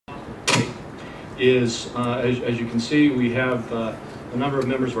is, as you can see, we have a number of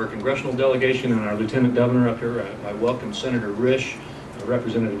members of our congressional delegation and our Lieutenant Governor up here. I welcome Senator Risch,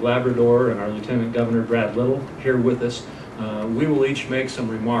 Representative Labrador, and our Lieutenant Governor Brad Little here with us. We will each make some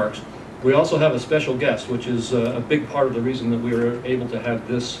remarks. We also have a special guest, which is a big part of the reason that we were able to have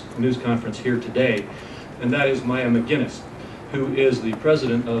this news conference here today, and that is Maya McGinnis, who is the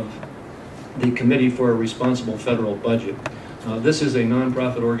president of the Committee for a Responsible Federal Budget. This is a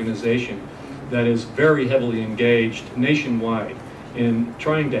nonprofit organization that is very heavily engaged nationwide in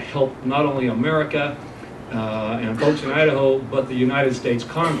trying to help not only America and folks in Idaho, but the United States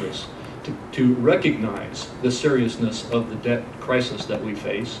Congress to recognize the seriousness of the debt crisis that we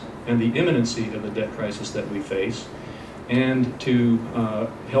face and the imminency of the debt crisis that we face, and to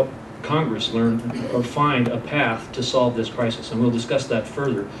help Congress learn or find a path to solve this crisis. And we'll discuss that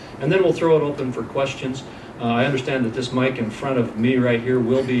further. And then we'll throw it open for questions. I understand that this mic in front of me right here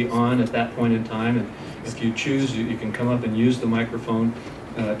will be on at that point in time. And if you choose, you can come up and use the microphone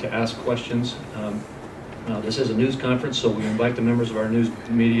to ask questions. This is a news conference, so we invite the members of our news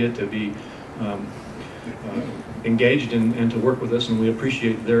media to be engaged and to work with us, and we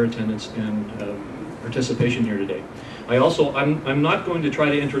appreciate their attendance and participation here today. I'm not going to try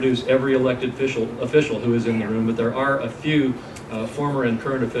to introduce every elected official who is in the room, but there are a few former and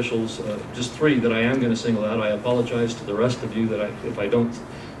current officials, just 3 that I am going to single out. I apologize to the rest of you that if I don't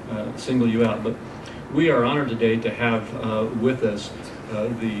single you out, but we are honored today to have with us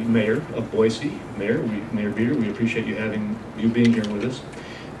the mayor of Boise, Mayor Beater. We appreciate you being here with us.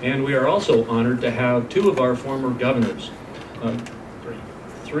 And we are also honored to have 2 of our former governors.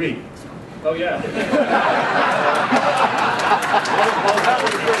 3. Oh, yeah.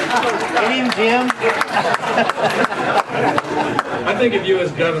 Get him, Jim. I think of you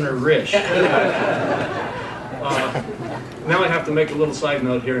as Governor Risch. Now I have to make a little side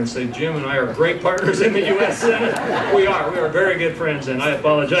note here and say Jim and I are great partners in the U.S. Senate. We are very good friends, and I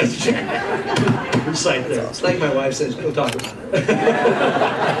apologize, Jim. Recite there. It's like my wife says, we'll talk about it.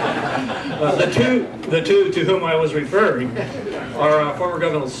 The two to whom I was referring are former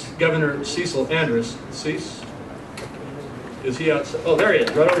Governor Cecil Andrus. Cease? Is he outside? Oh, there he is,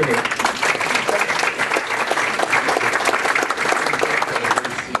 right over here.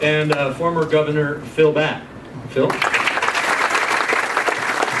 And former Governor Phil Batt. Phil?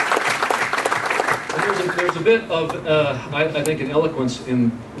 There's a bit of, I think, an eloquence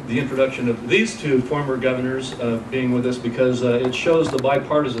in the introduction of these 2 former governors being with us, because it shows the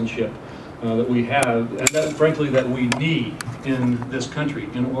bipartisanship that we have, and that, frankly, that we need in this country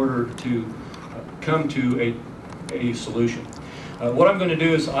in order to come to a solution. What I'm going to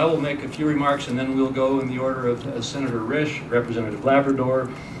do is I will make a few remarks, and then we'll go in the order of Senator Risch, Representative Labrador,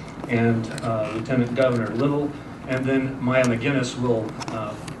 and Lieutenant Governor Little, and then Maya McGinnis will,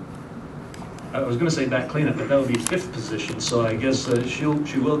 I was going to say back cleanup, but that would be 5th position, so I guess she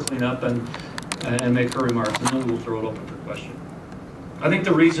will clean up and make her remarks, and then we'll throw it open for questions. I think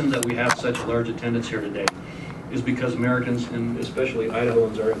the reason that we have such a large attendance here today is because Americans, and especially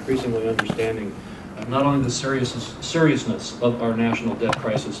Idahoans, are increasingly understanding not only the seriousness of our national debt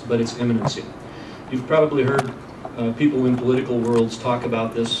crisis, but its imminency. You've probably heard people in political worlds talk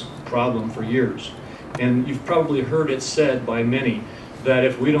about this problem for years, and you've probably heard it said by many that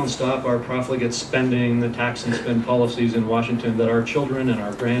if we don't stop our profligate spending, the tax and spend policies in Washington, that our children and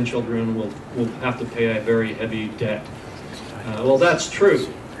our grandchildren will have to pay a very heavy debt. Well, that's true,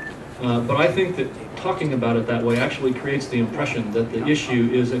 but I think that talking about it that way actually creates the impression that the issue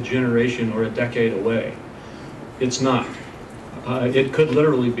is a generation or a decade away. It's not. It could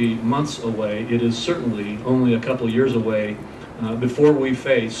literally be months away. It is certainly only a couple years away before we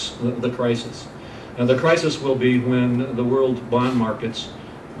face the crisis. The crisis will be when the world bond markets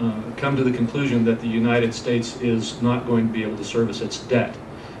come to the conclusion that the United States is not going to be able to service its debt.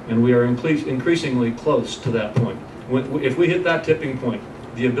 And we are increasingly close to that point. If we hit that tipping point,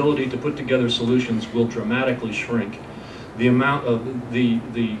 the ability to put together solutions will dramatically shrink. The amount of the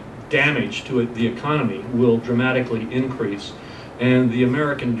damage to the economy will dramatically increase, and the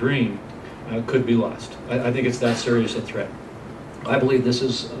American dream could be lost. I think it's that serious a threat. I believe this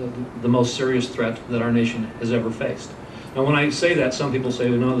is the most serious threat that our nation has ever faced. Now, when I say that, some people say,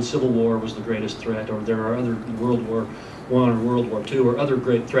 no, the Civil War was the greatest threat, or there are other World War I or World War II or other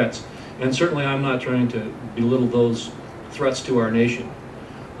great threats. And certainly I'm not trying to belittle those threats to our nation.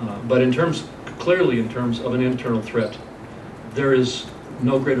 But clearly in terms of an internal threat, there is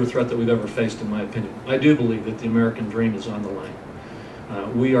no greater threat that we've ever faced, in my opinion. I do believe that the American dream is on the line.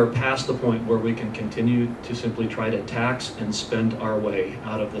 We are past the point where we can continue to simply try to tax and spend our way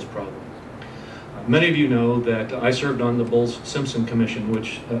out of this problem. Many of you know that I served on the Bowles-Simpson Commission,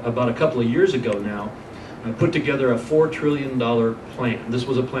 which about a couple of years ago now put together a $4 trillion plan. This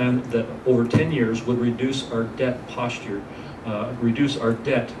was a plan that over 10 years would reduce our debt posture, reduce our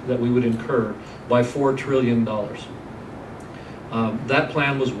debt that we would incur by $4 trillion. That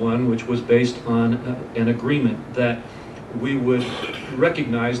plan was one which was based on an agreement that we would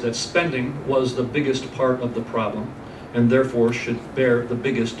recognize that spending was the biggest part of the problem and therefore should bear the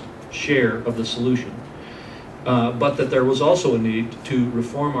biggest share of the solution. But that there was also a need to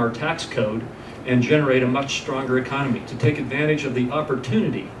reform our tax code and generate a much stronger economy, to take advantage of the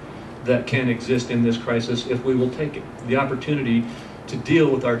opportunity that can exist in this crisis if we will take it, the opportunity to deal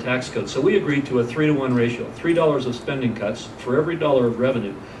with our tax code. So we agreed to a 3-to-1 ratio, $3 of spending cuts for every dollar of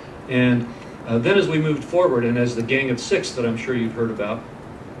revenue. And then as we moved forward, and as the Gang of Six that I'm sure you've heard about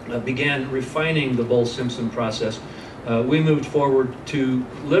began refining the Bowles-Simpson process, we moved forward to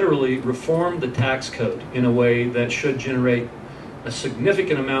literally reform the tax code in a way that should generate a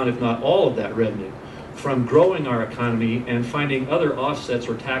significant amount, if not all of that revenue, from growing our economy and finding other offsets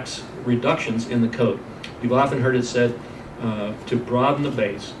or tax reductions in the code. You've often heard it said to broaden the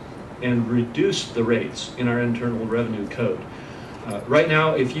base and reduce the rates in our internal revenue code. Right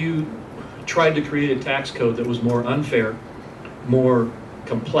now, if you tried to create a tax code that was more unfair, more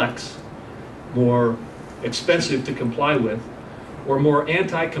complex, more expensive to comply with, or more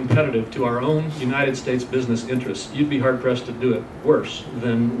anti-competitive to our own United States business interests, you'd be hard-pressed to do it worse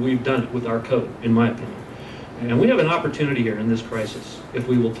than we've done it with our code, in my opinion. And we have an opportunity here in this crisis, if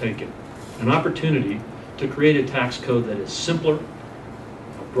we will take it, an opportunity to create a tax code that is simpler,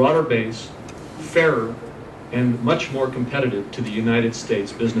 broader base, fairer, and much more competitive to the United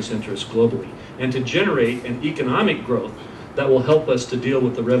States business interests globally, and to generate an economic growth that will help us to deal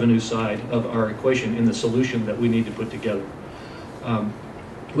with the revenue side of our equation in the solution that we need to put together.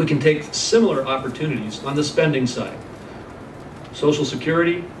 We can take similar opportunities on the spending side. Social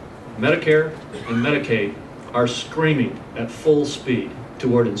Security, Medicare, and Medicaid are screaming at full speed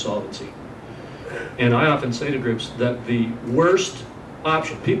toward insolvency. And I often say to groups that the worst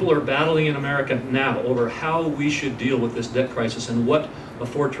option, people are battling in America now over how we should deal with this debt crisis and what a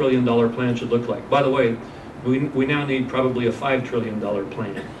 $4 trillion plan should look like. By the way, we now need probably a $5 trillion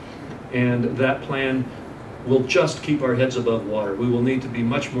plan. And that plan will just keep our heads above water. We will need to be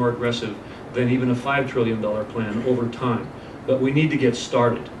much more aggressive than even a $5 trillion plan over time. But we need to get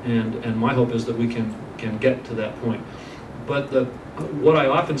started, and my hope is that we can get to that point. But what I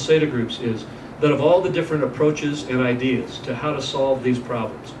often say to groups is that of all the different approaches and ideas to how to solve these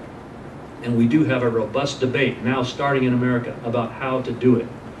problems, and we do have a robust debate now starting in America about how to do it,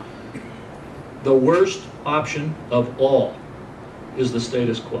 the worst option of all is the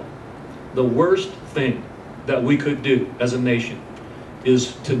status quo. The worst thing that we could do as a nation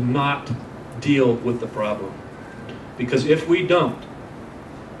is to not deal with the problem. Because if we don't,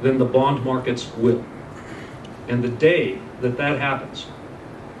 then the bond markets will. And the day that that happens,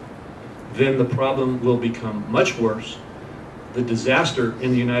 then the problem will become much worse. The disaster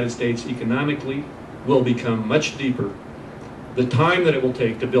in the United States economically will become much deeper. The time that it will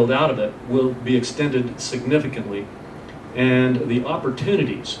take to build out of it will be extended significantly. And the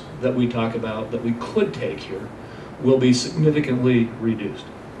opportunities that we talk about that we could take here will be significantly reduced.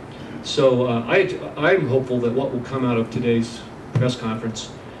 So I'm hopeful that what will come out of today's press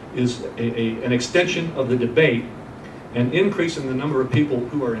conference is an extension of the debate, an increase in the number of people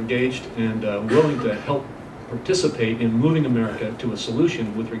who are engaged and willing to help participate in moving America to a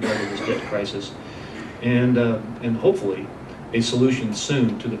solution with regard to this debt crisis, and hopefully a solution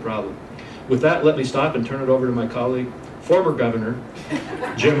soon to the problem. With that, let me stop and turn it over to my colleague, former Governor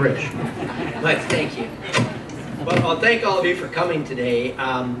Jim Risch. Mike, thank you. Well, I'll thank all of you for coming today.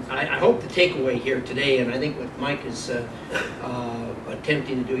 I hope the takeaway here today, and I think what Mike is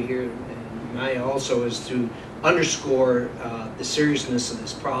attempting to do here, and I also, is to underscore the seriousness of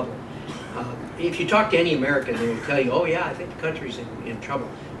this problem. If you talk to any American, they will tell you, oh yeah, I think the country's in trouble.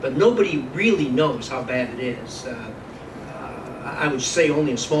 But nobody really knows how bad it is. I would say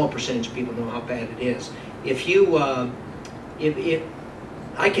only a small percentage of people know how bad it is. If you,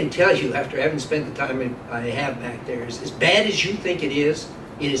 I can tell you, after having spent the time I have back there, as bad as you think it is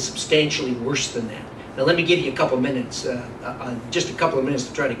substantially worse than that. Now let me give you a couple minutes, just a couple of minutes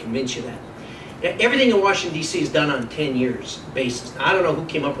to try to convince you that. Everything in Washington, D.C. is done on 10 years basis. Now, I don't know who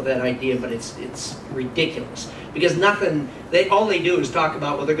came up with that idea, but it's ridiculous. Because nothing, all they do is talk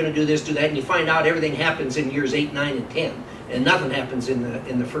about, well, they're going to do this, do that, and you find out everything happens in years 8, 9, and 10. And nothing happens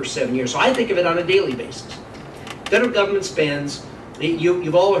in the first 7 years. So I think of it on a daily basis. Federal government spends,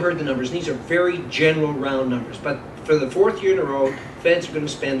 you've all heard the numbers, and these are very general round numbers, but for the 4th year in a row, feds are going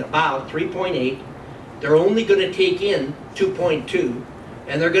to spend about 3.8 They're only going to take in 2.2,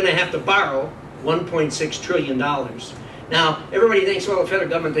 and they're going to have to borrow $1.6 trillion. Now, everybody thinks, well, the federal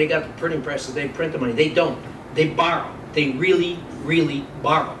government, they got the printing presses, they print the money. They don't. They borrow. They really, really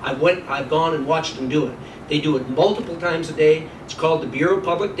borrow. I've gone and watched them do it. They do it multiple times a day. It's called the Bureau of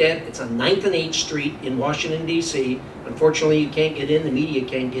Public Debt. It's on 9th and 8th Street in Washington, D.C. Unfortunately, you can't get in. The media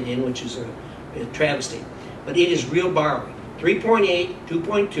can't get in, which is a travesty. But it is real borrowing. 3.8,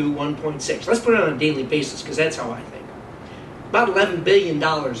 2.2, 1.6. Let's put it on a daily basis, because that's how I think. About $11 billion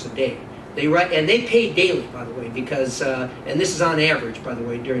a day. They write, and they pay daily, by the way, because, and this is on average, by the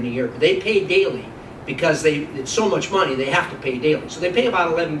way, during the year. But they pay daily because it's so much money, they have to pay daily. So they pay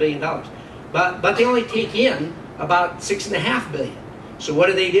about $11 billion. But they only take in about $6.5 billion. So what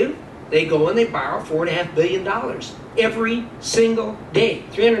do? They go and they borrow $4.5 billion every single day,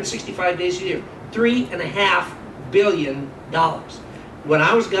 365 days a year, $3.5 billion. When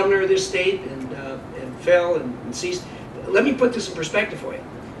I was governor of this state and fell and ceased, let me put this in perspective for you.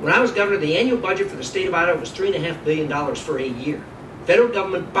 When I was governor, the annual budget for the state of Idaho was $3.5 billion for a year. Federal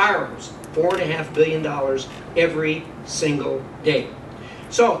government borrows $4.5 billion every single day.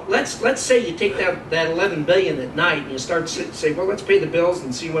 So let's say you take that $11 billion at night and you start to say, well, let's pay the bills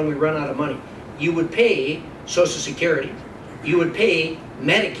and see when we run out of money. You would pay Social Security, you would pay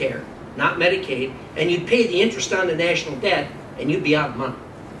Medicare, not Medicaid, and you'd pay the interest on the national debt, and you'd be out of money.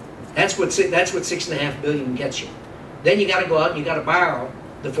 That's what $6.5 billion gets you. Then you got to go out and you got to borrow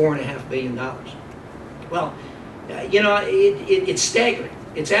the $4.5 billion. Well, you know, it's staggering.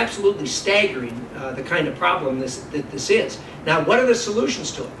 It's absolutely staggering the kind of problem that this is. Now, what are the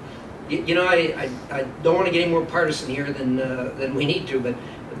solutions to it? You know, I don't want to get any more partisan here than we need to, but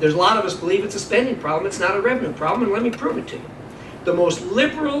there's a lot of us believe it's a spending problem. It's not a revenue problem, and let me prove it to you. The most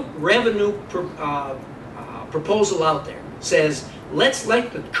liberal revenue proposal out there says, let's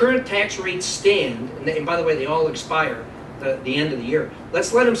let the current tax rates stand, and by the way, they all expire the end of the year.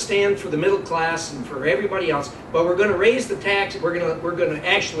 Let's let them stand for the middle class and for everybody else, but we're going to raise the tax. We're going to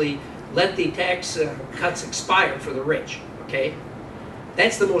actually let the tax cuts expire for the rich. Okay,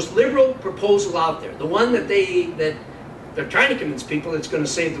 that's the most liberal proposal out there. The one that they're trying to convince people it's going to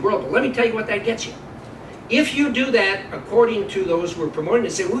save the world. But let me tell you what that gets you. If you do that, according to those who are promoting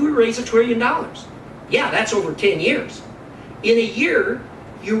it, say, well, we raise $1 trillion. Yeah, that's over 10 years. In a year,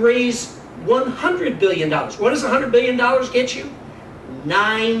 you raise $100 billion. What does $100 billion get you?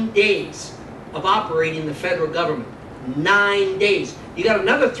 9 days of operating the federal government. 9 days. You got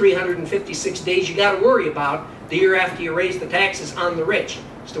another 356 days you got to worry about the year after you raise the taxes on the rich,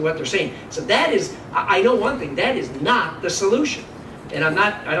 as to what they're saying. So that is, I know one thing, that is not the solution. And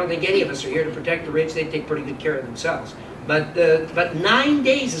I don't think any of us are here to protect the rich. They take pretty good care of themselves. But 9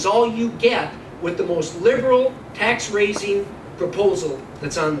 days is all you get with the most liberal tax-raising proposal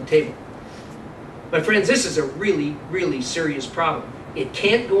that's on the table. My friends, this is a really, really serious problem. It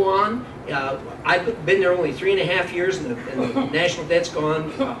can't go on. I've been there only 3.5 years, and the national debt's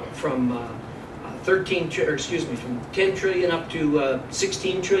gone from 10 trillion up to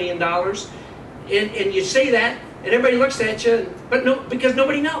 $16 trillion. And you say that, and everybody looks at you, but no, because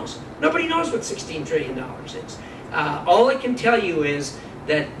nobody knows. Nobody knows what $16 trillion is. All I can tell you is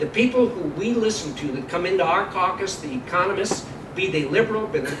that the people who we listen to that come into our caucus, the economists, be they liberal,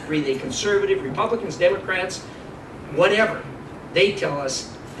 be they conservative, Republicans, Democrats, whatever, they tell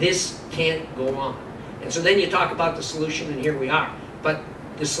us this can't go on. And so then you talk about the solution, and here we are. But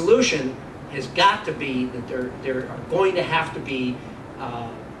the solution has got to be that there are going to have to be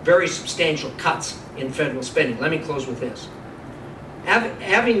very substantial cuts in federal spending. Let me close with this.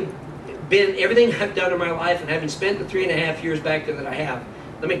 Having been everything I've done in my life and having spent the 3.5 years back there that I have,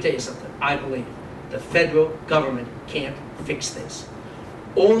 let me tell you something. I believe the federal government can't fix this.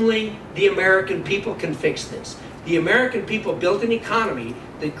 Only the American people can fix this. The American people built an economy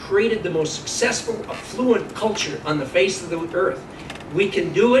that created the most successful, affluent culture on the face of the earth. We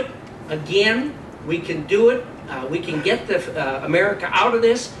can do it again. We can do it. We can get America out of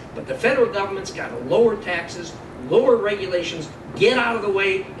this, but the federal government's got to lower taxes, lower regulations, get out of the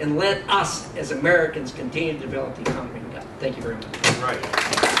way, and let us as Americans continue to develop the economy. Thank you very much. Right.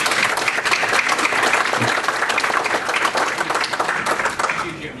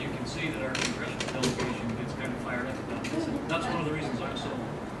 Jim, you can see that our congressional delegation gets kind of fired up about this. That's one of the reasons I'm so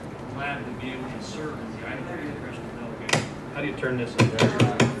glad to be able to serve as the Idaho congressional delegation. How do you turn this in?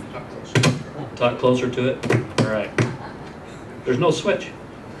 Talk closer to it? All right. There's no switch.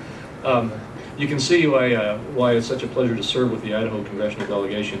 You can see why it's such a pleasure to serve with the Idaho congressional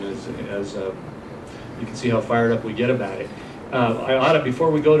delegation, as you can see how fired up we get about it. Before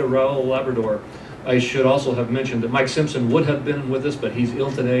we go to Raul, Labrador, I should also have mentioned that Mike Simpson would have been with us, but he's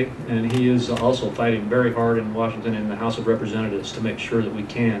ill today, and he is also fighting very hard in Washington in the House of Representatives to make sure that we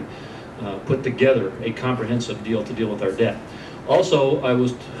can put together a comprehensive deal to deal with our debt. Also, I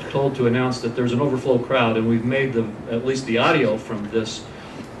was told to announce that there's an overflow crowd, and we've made at least the audio from this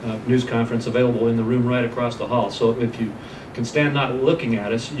news conference available in the room right across the hall. So if you can stand not looking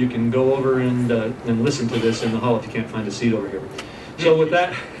at us, you can go over and listen to this in the hall if you can't find a seat over here. So with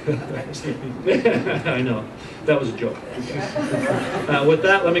that, I know, that was a joke. With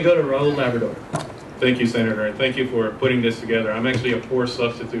that, let me go to Raul Labrador. Thank you, Senator, and thank you for putting this together. I'm actually a poor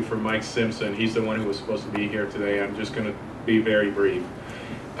substitute for Mike Simpson. He's the one who was supposed to be here today. I'm just going to be very brief.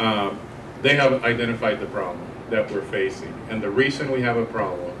 They have identified the problem that we're facing, and the reason we have a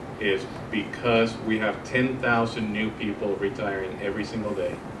problem is because we have 10,000 new people retiring every single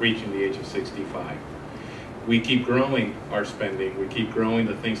day, reaching the age of 65. We keep growing our spending, we keep growing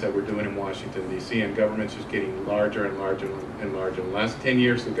the things that we're doing in Washington, D.C., and government's just getting larger and larger and larger. In the last 10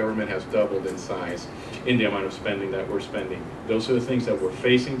 years, the government has doubled in size in the amount of spending that we're spending. Those are the things that we're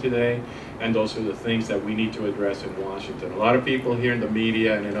facing today, and those are the things that we need to address in Washington. A lot of people here in the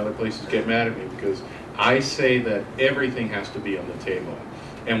media and in other places get mad at me because I say that everything has to be on the table,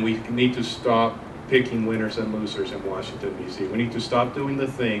 and we need to stop picking winners and losers in Washington, D.C. We need to stop doing the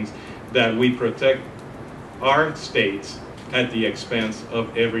things that we protect our states at the expense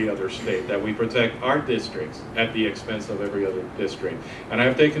of every other state, that we protect our districts at the expense of every other district. And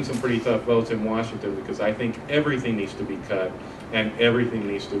I've taken some pretty tough votes in Washington because I think everything needs to be cut and everything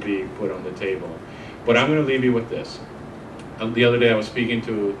needs to be put on the table. But I'm going to leave you with this. The other day I was speaking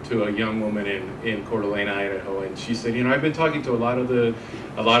to a young woman in Coeur d'Alene, Idaho, and she said, you know, I've been talking to a lot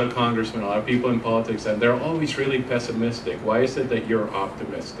of congressmen, a lot of people in politics, and they're always really pessimistic. Why is it that you're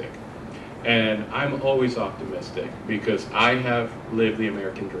optimistic? And I'm always optimistic because I have lived the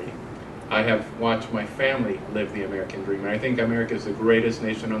American dream. I have watched my family live the American dream. And I think America is the greatest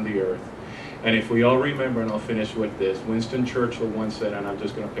nation on the earth. And if we all remember, and I'll finish with this, Winston Churchill once said, and I'm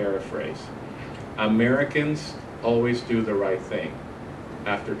just going to paraphrase, Americans always do the right thing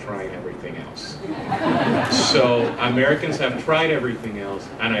after trying everything else. So Americans have tried everything else,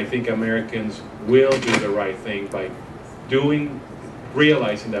 and I think Americans will do the right thing by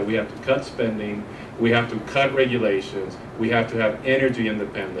realizing that we have to cut spending, we have to cut regulations, we have to have energy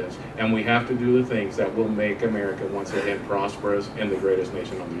independence, and we have to do the things that will make America once again prosperous and the greatest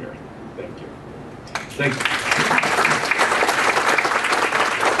nation on the earth. Thank you. Thank you.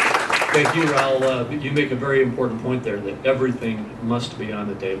 Thank you, Raul. You make a very important point there, that everything must be on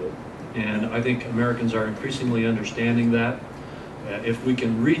the table. And I think Americans are increasingly understanding that. If we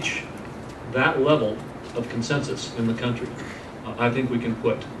can reach that level of consensus in the country, I think we can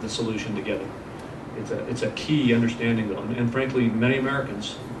put the solution together. It's a key understanding, though, and frankly, many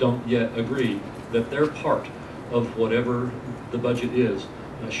Americans don't yet agree that their part of whatever the budget is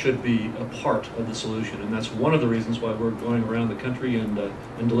should be a part of the solution, and that's one of the reasons why we're going around the country and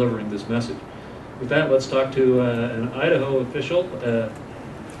delivering this message. With that, let's talk to an Idaho official,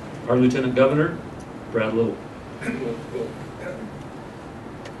 our Lieutenant Governor, Brad Little.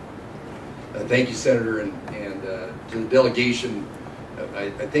 Thank you, Senator, and to the delegation. I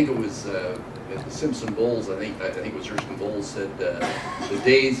think it was the Simpson Bowles. I think it was Risch and Bowles said the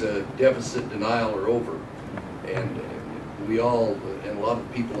days of deficit denial are over, and we all, and a lot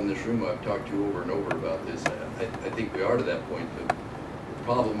of people in this room I've talked to over and over about this. I think we are to that point. But the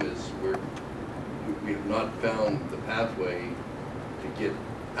problem is we have not found the pathway to get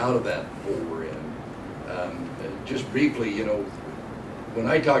out of that hole we're in. Just briefly, you know, when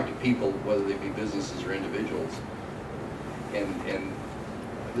I talk to people, whether they be businesses or individuals, and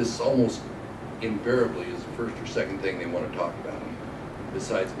this almost invariably is the first or second thing they want to talk about,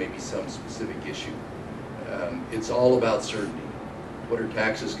 besides maybe some specific issue. It's all about certainty. What are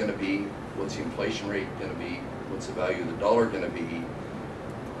taxes going to be? What's the inflation rate going to be? What's the value of the dollar going to be?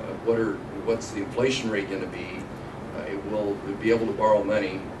 What's the inflation rate going to be? Will be able to borrow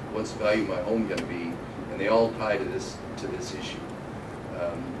money? What's the value of my home going to be? And they all tie to this issue.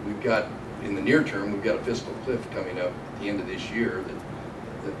 We've got, in the near term, we've got a fiscal cliff coming up at the end of this year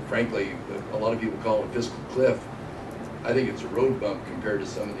that frankly, a lot of people call it a fiscal cliff. I think it's a road bump compared to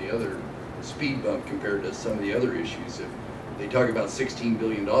some of the other, speed bump compared to some of the other issues. If they talk about $16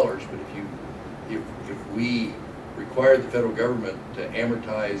 billion, but if we required the federal government to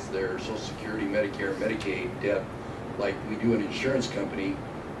amortize their Social Security, Medicare, Medicaid debt like we do an insurance company,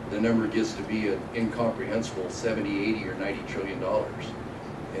 the number gets to be an incomprehensible 70, 80, or 90 trillion dollars.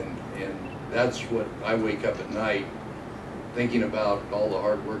 And that's what I wake up at night thinking about, all the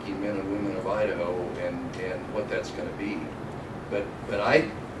hardworking men and women of Idaho and what that's going to be. But I,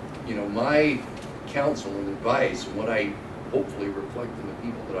 you know, my counsel and advice, and what I hopefully reflect in the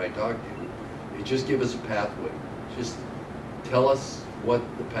people that I talk to, is just give us a pathway. Just tell us what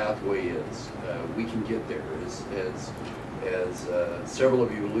the pathway is. We can get there. As several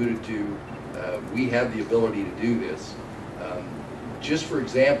of you alluded to, we have the ability to do this. Just for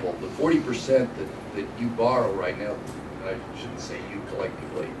example, the 40% that you borrow right now, I shouldn't say you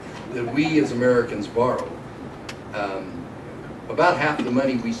collectively, that we as Americans borrow, about half the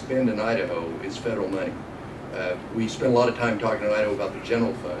money we spend in Idaho is federal money. We spend a lot of time talking in Idaho about the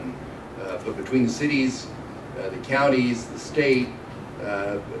general fund, but between the cities, the counties, the state,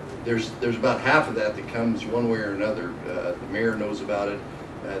 there's about half of that comes one way or another. The mayor knows about it,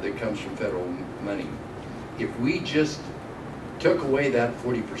 that comes from federal money. If we just took away that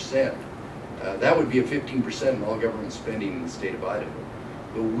 40%, that would be a 15% in all government spending in the state of Idaho.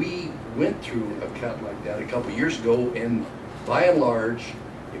 But we went through a cut like that a couple years ago, and by and large,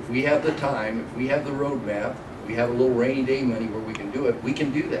 if we have the time, if we have the roadmap, we have a little rainy day money where we can do it, we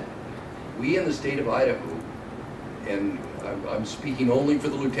can do that. We in the state of Idaho, and I'm speaking only for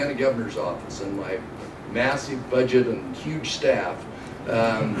the Lieutenant Governor's office and my massive budget and huge staff,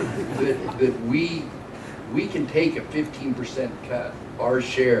 that we can take a 15% cut, our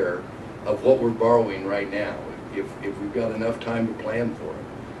share of what we're borrowing right now, if we've got enough time to plan for it.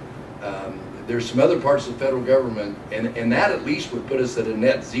 There's some other parts of the federal government, and that at least would put us at a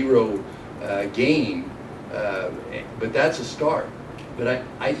net zero gain, but that's a start. But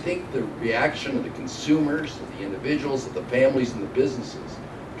I think the reaction of the consumers, of the individuals, of the families and the businesses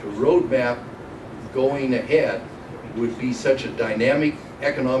to roadmap going ahead would be such a dynamic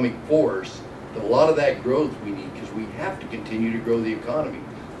economic force that a lot of that growth we need, because we have to continue to grow the economy.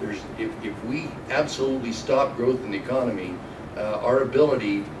 If we absolutely stop growth in the economy, our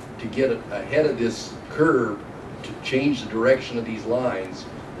ability to get ahead of this curve, to change the direction of these lines,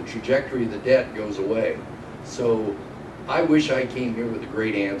 the trajectory of the debt goes away. So I wish I came here with a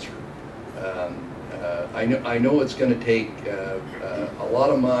great answer. I know it's going to take a lot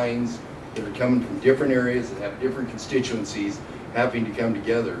of minds that are coming from different areas that have different constituencies having to come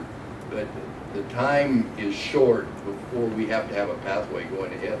together, but the time is short before we have to have a pathway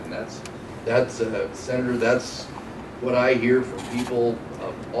going ahead, and that's Senator, that's what I hear from people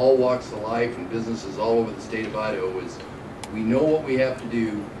of all walks of life and businesses all over the state of Idaho is, we know what we have to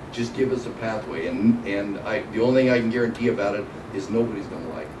do, just give us a pathway, and the only thing I can guarantee about it is nobody's going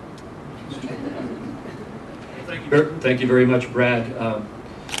to like it. Thank you very much, Brad.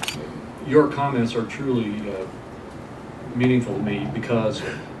 Your comments are truly meaningful to me because,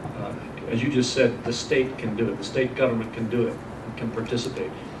 as you just said, the state can do it. The state government can do it, can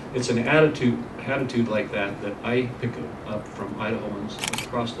participate. It's an attitude like that I pick up from Idahoans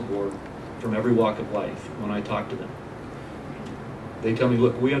across the board, from every walk of life when I talk to them. They tell me,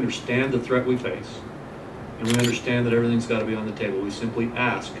 look, we understand the threat we face, and we understand that everything's got to be on the table. We simply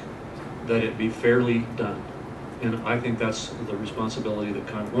ask that it be fairly done. And I think that's the responsibility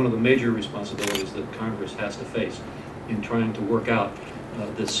that one of the major responsibilities that Congress has to face in trying to work out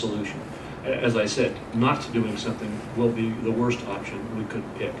this solution. As I said, not doing something will be the worst option we could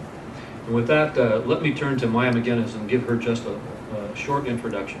pick. And with that, let me turn to Maya McGinnis and give her just a short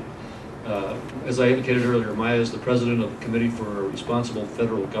introduction. As I indicated earlier, Maya is the president of the Committee for Responsible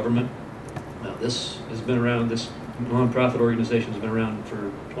Federal Government. Now, this has been around, this nonprofit organization has been around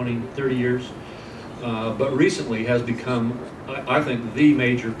for 20, 30 years, but recently has become, I think, the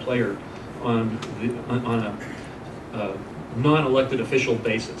major player on a non-elected official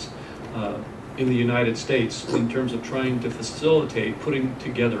basis in the United States in terms of trying to facilitate putting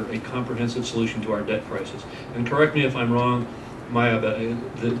together a comprehensive solution to our debt crisis. And correct me if I'm wrong, Maya, but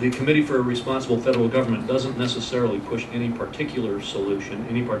the Committee for Responsible Federal Government doesn't necessarily push any particular solution,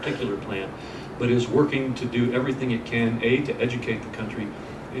 any particular plan, but is working to do everything it can, A, to educate the country,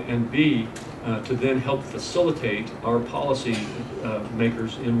 and B, to then help facilitate our policy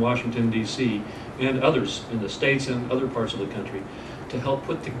makers in Washington, D.C., and others in the states and other parts of the country to help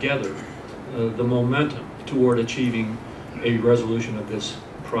put together the momentum toward achieving a resolution of this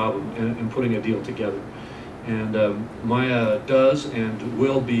problem and putting a deal together. And Maya does and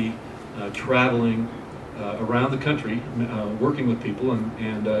will be traveling around the country, working with people,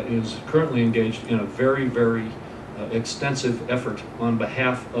 and is currently engaged in a very, very extensive effort on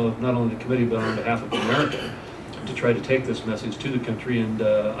behalf of not only the committee, but on behalf of America, to try to take this message to the country. And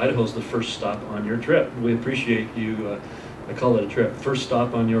Idaho's the first stop on your trip. We appreciate you, I call it a trip, first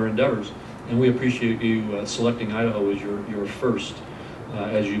stop on your endeavors, and we appreciate you selecting Idaho as your first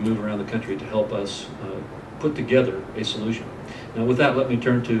as you move around the country to help us put together a solution. Now with that, let me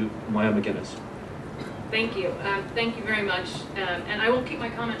turn to Maya McGinnis. Thank you. Thank you very much. And I will keep my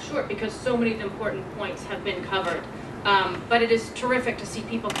comments short because so many of the important points have been covered. But it is terrific to see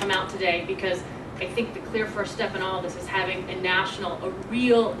people come out today because I think the clear first step in all of this is having a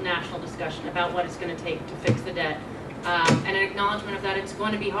real national discussion about what it's going to take to fix the debt. And an acknowledgement of that it's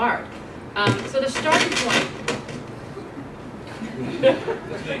going to be hard. So the starting point,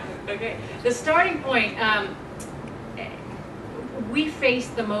 okay, the starting point, we face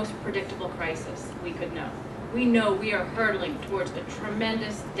the most predictable crisis we could know. We know we are hurtling towards a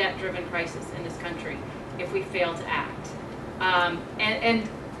tremendous debt-driven crisis in this country if we fail to act. And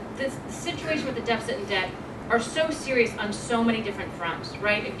the situation with the deficit and debt are so serious on so many different fronts,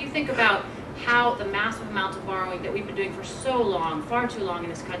 right? If you think about how the massive amounts of borrowing that we've been doing for so long, far too long in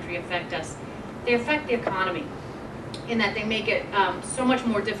this country affect us, they affect the economy in that they make it so much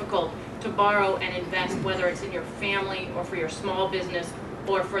more difficult to borrow and invest, whether it's in your family or for your small business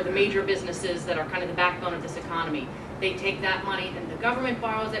or for the major businesses that are kind of the backbone of this economy. They take that money and the government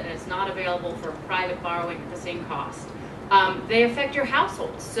borrows it and it's not available for private borrowing at the same cost. They affect your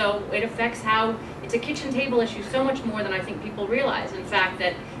households, so it affects how, it's a kitchen table issue so much more than I think people realize. In fact,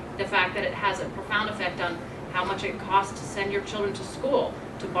 that the fact that it has a profound effect on how much it costs to send your children to school,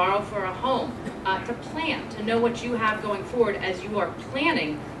 to borrow for a home, to plan, to know what you have going forward as you are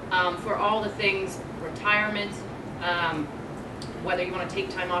planning for all the things, retirement, whether you want to take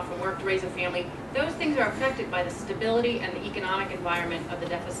time off from work to raise a family. Those things are affected by the stability and the economic environment of the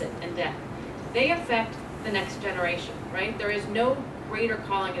deficit and debt. They affect the next generation, right? There is no greater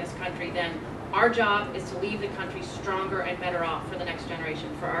calling in this country than our job is to leave the country stronger and better off for the next generation,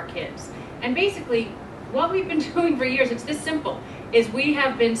 for our kids. And basically, what we've been doing for years, it's this simple, is we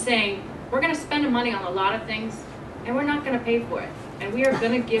have been saying, we're going to spend money on a lot of things, and we're not going to pay for it. And we are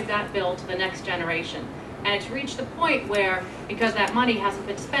going to give that bill to the next generation. And it's reached the point where, because that money hasn't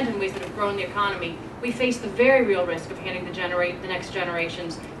been spent in ways that have grown the economy, we face the very real risk of handing the next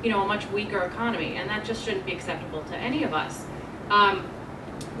generations, a much weaker economy. And that just shouldn't be acceptable to any of us.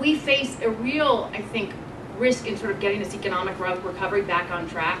 We face a real, I think, risk in sort of getting this economic recovery back on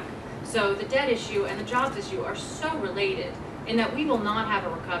track. So the debt issue and the jobs issue are so related in that we will not have a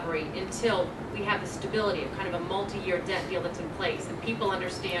recovery until we have the stability of kind of a multi-year debt deal that's in place and people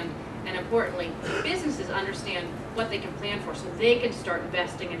understand, and importantly, businesses understand what they can plan for so they can start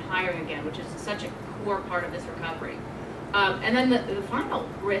investing and hiring again, which is such a core part of this recovery. And then the final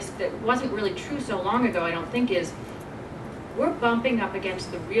risk that wasn't really true so long ago, I don't think, is we're bumping up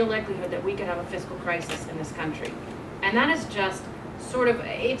against the real likelihood that we could have a fiscal crisis in this country. And that is just sort of,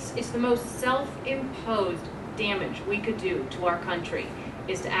 it's the most self-imposed damage we could do to our country,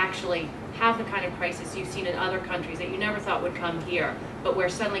 is to actually have the kind of crisis you've seen in other countries that you never thought would come here, but where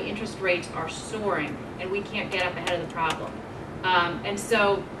suddenly interest rates are soaring and we can't get up ahead of the problem. And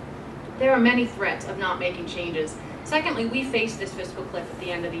so there are many threats of not making changes. Secondly, we face this fiscal cliff at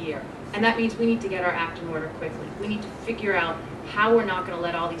the end of the year, and that means we need to get our act in order quickly. We need to figure out how we're not going to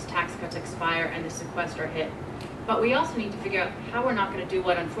let all these tax cuts expire and the sequester hit. But we also need to figure out how we're not going to do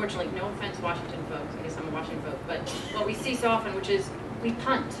what, unfortunately, no offense Washington folks, I guess I'm a Washington folk, but what we see so often, which is we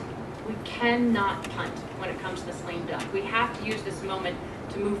punt. We cannot punt when it comes to this lame duck. We have to use this moment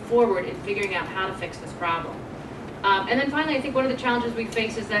to move forward in figuring out how to fix this problem. And then finally, I think one of the challenges we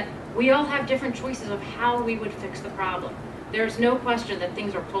face is that we all have different choices of how we would fix the problem. There's no question that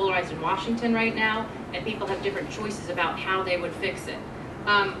things are polarized in Washington right now, and people have different choices about how they would fix it.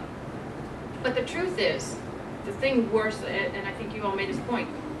 But the truth is, the thing worse, and I think you all made this point,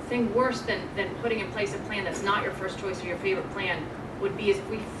 the thing worse than putting in place a plan that's not your first choice or your favorite plan would be is if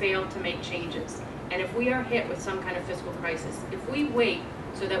we fail to make changes. And if we are hit with some kind of fiscal crisis, if we wait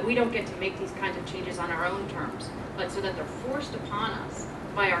so that we don't get to make these kinds of changes on our own terms, but so that they're forced upon us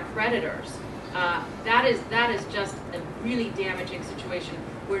by our creditors, that is just a really damaging situation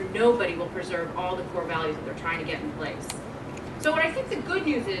where nobody will preserve all the core values that they're trying to get in place. So what I think the good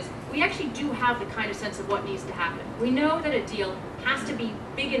news is, we actually do have the kind of sense of what needs to happen. We know that a deal has to be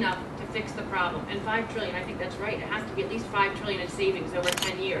big enough to fix the problem, and $5 trillion, I think that's right, it has to be at least $5 trillion in savings over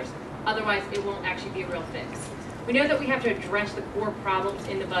 10 years. Otherwise, it won't actually be a real fix. We know that we have to address the core problems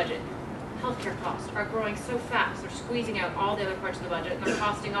in the budget. Healthcare costs are growing so fast, they're squeezing out all the other parts of the budget, and they're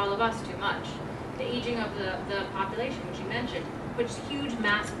costing all of us too much. The aging of the population, which you mentioned, puts huge,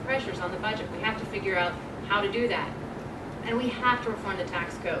 massive pressures on the budget. We have to figure out how to do that. And we have to reform the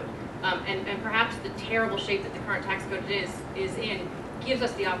tax code. And perhaps the terrible shape that the current tax code is in gives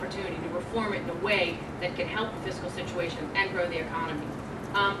us the opportunity to reform it in a way that can help the fiscal situation and grow the economy.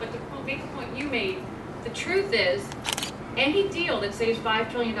 But to make the point you made, the truth is, any deal that saves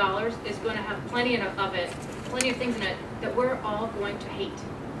 $5 trillion is going to have plenty of things in it that we're all going to hate,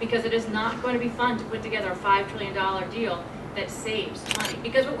 because it is not going to be fun to put together a $5 trillion deal that saves money.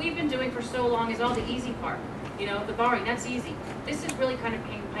 Because what we've been doing for so long is all the easy part. You know, the borrowing, that's easy. This is really kind of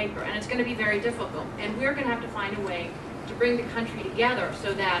paying paper, and it's going to be very difficult. And we're going to have to find a way to bring the country together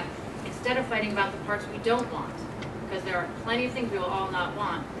so that instead of fighting about the parts we don't want, because there are plenty of things we will all not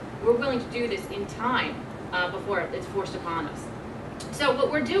want, we're willing to do this in time before it's forced upon us. So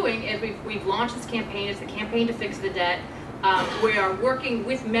what we're doing is we've launched this campaign. It's the campaign to fix the debt. We are working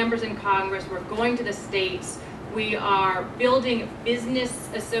with members in Congress. We're going to the states. We are building business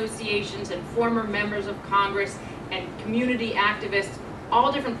associations and former members of Congress and community activists,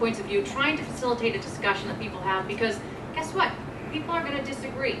 all different points of view, trying to facilitate a discussion that people have, because guess what? People are going to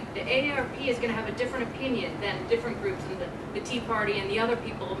disagree. The AARP is going to have a different opinion than different groups, and the Tea Party and the other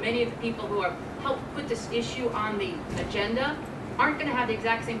people, many of the people who are helped put this issue on the agenda aren't going to have the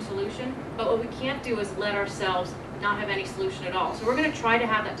exact same solution, but what we can't do is let ourselves not have any solution at all. So we're going to try to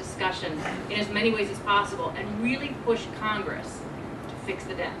have that discussion in as many ways as possible and really push Congress to fix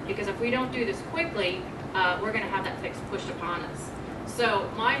the debt. Because if we don't do this quickly, we're going to have that fix pushed upon us. So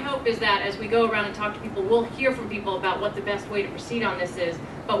my hope is that as we go around and talk to people, we'll hear from people about what the best way to proceed on this is,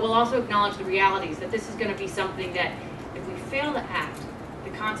 but we'll also acknowledge the realities that this is going to be something that if we fail to act,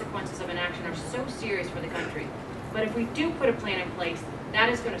 the consequences of inaction are so serious for the country. But if we do put a plan in place, that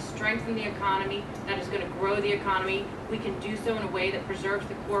is going to strengthen the economy, that is going to grow the economy. We can do so in a way that preserves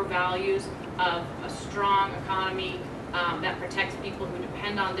the core values of a strong economy that protects people who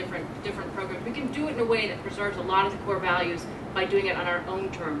depend on different programs. We can do it in a way that preserves a lot of the core values by doing it on our own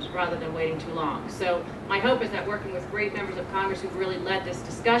terms rather than waiting too long. So my hope is that working with great members of Congress who've really led this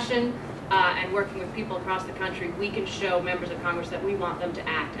discussion and working with people across the country, we can show members of Congress that we want them to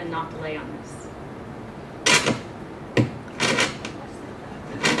act and not delay on this.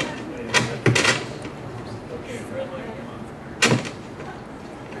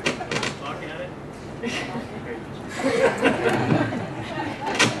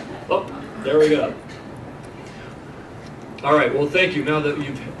 Oh, there we go. All right, well, thank you. Now that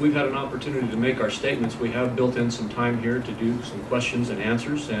we've had an opportunity to make our statements, we have built in some time here to do some questions and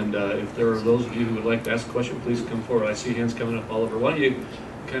answers. And if there are those of you who would like to ask a question, please come forward. I see hands coming up all over. Why don't you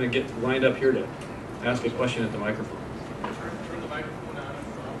kind of get lined up here to ask a question at the microphone? Turn the microphone on and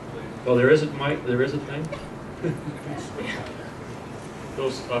off, please. Oh, there is a mic. There is a thing.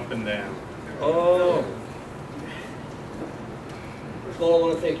 Goes up and down. Oh. First of all, I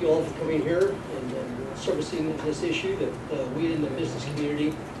want to thank you all for coming here and servicing this issue that we in the business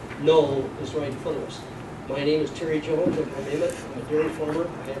community know is right in front of us. My name is Terry Jones. I'm from Emmett. I'm a dairy farmer.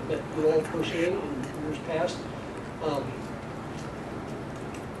 I have met Raul personally in years past.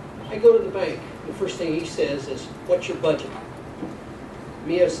 I go to the bank. The first thing he says is, "What's your budget?"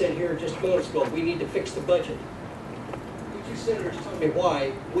 Mia said here just minutes ago, we need to fix the budget. You two senators tell me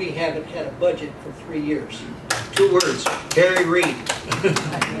why we haven't had a budget for 3 years. 2 words, Harry Reid.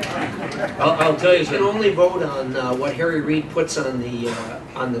 I'll tell you You can something. only vote on what Harry Reid puts on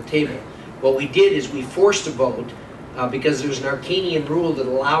the table. What we did is we forced a vote because there's an Arcanian rule that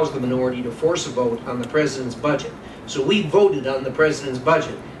allows the minority to force a vote on the president's budget. So we voted on the president's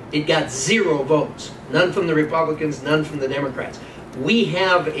budget. It got 0 votes, none from the Republicans, none from the Democrats. We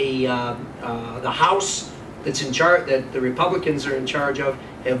have the House that's in charge, that the Republicans are in charge of,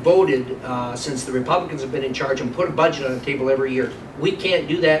 have voted since the Republicans have been in charge and put a budget on the table every year. We can't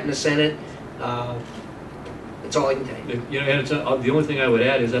do that in the Senate. That's all I can tell you. You know, and it's, the only thing I would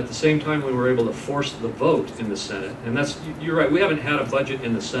add is at the same time we were able to force the vote in the Senate, and that's, you're right, we haven't had a budget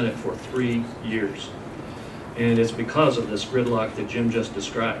in the Senate for 3 years. And it's because of this gridlock that Jim just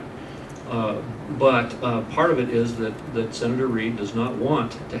described. But part of it is that Senator Reid does not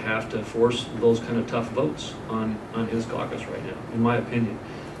want to have to force those kind of tough votes on his caucus right now, in my opinion.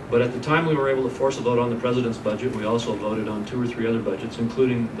 But at the time we were able to force a vote on the president's budget, we also voted on 2 or 3 other budgets,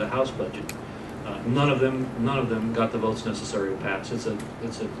 including the House budget. None of them got the votes necessary to pass. It's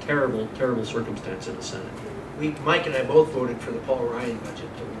a terrible, terrible circumstance in the Senate. Mike and I both voted for the Paul Ryan budget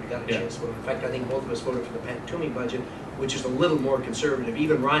when we got a Yeah. chance to vote. In fact, I think both of us voted for the Pat Toomey budget, which is a little more conservative.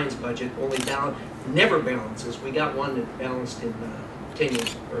 Even Ryan's budget never balances. We got one that balanced in 10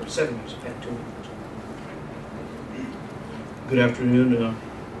 years, or 7 years of Pat Toomey budget. Good afternoon.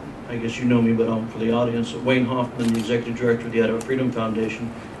 I guess you know me, but for the audience, Wayne Hoffman, the Executive Director of the Idaho Freedom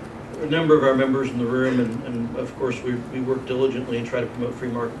Foundation. A number of our members in the room, and of course we work diligently and try to promote free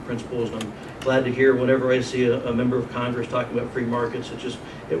market principles, and I'm glad to hear whenever I see a member of Congress talking about free markets,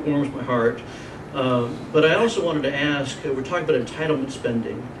 it warms my heart. But I also wanted to ask, we're talking about entitlement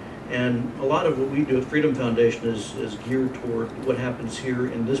spending, and a lot of what we do at Freedom Foundation is geared toward what happens here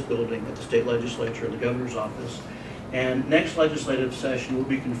in this building at the state legislature and the governor's office. And next legislative session, we'll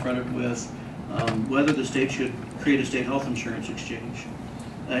be confronted with whether the state should create a state health insurance exchange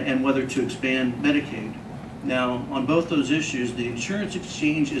and whether to expand Medicaid. Now, on both those issues, the insurance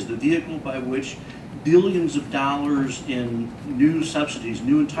exchange is the vehicle by which billions of dollars in new subsidies,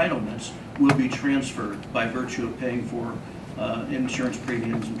 new entitlements, will be transferred by virtue of paying for insurance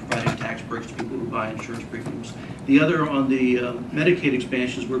premiums and providing tax breaks to people who buy insurance premiums. The other, on the Medicaid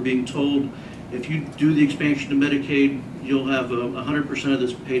expansions, we're being told if you do the expansion to Medicaid, you'll have 100% of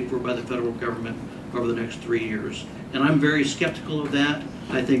this paid for by the federal government over the next 3 years. And I'm very skeptical of that.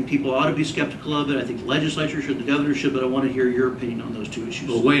 I think people ought to be skeptical of it. I think the legislature should, the governor should, but I want to hear your opinion on those two issues.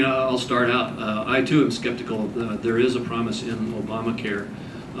 Well, Wayne, I'll start out. I too am skeptical. There is a promise in Obamacare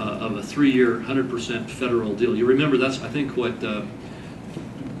of a 3-year, 100% federal deal. You remember that's, I think, what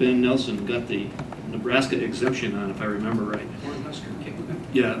Ben Nelson got the Nebraska exemption on, if I remember right.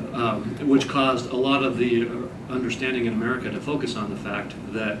 Yeah, which caused a lot of the understanding in America to focus on the fact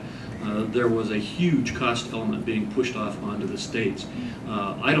that there was a huge cost element being pushed off onto the states.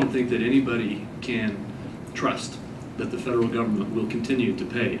 I don't think that anybody can trust that the federal government will continue to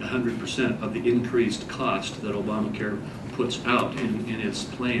pay 100% of the increased cost that Obamacare puts out in its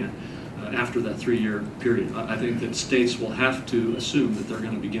plan after that 3-year period. I think that states will have to assume that they're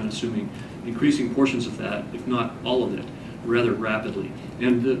going to begin assuming increasing portions of that, if not all of it, rather rapidly.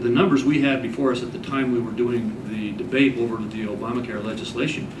 And the numbers we had before us at the time we were doing the debate over the Obamacare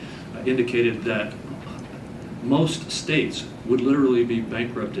legislation indicated that most states would literally be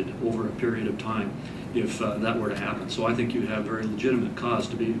bankrupted over a period of time if that were to happen. So I think you have very legitimate cause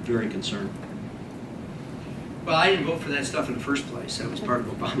to be very concerned. Well, I didn't vote for that stuff in the first place. That was part of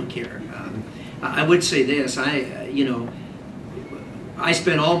Obamacare. I would say this, you know, I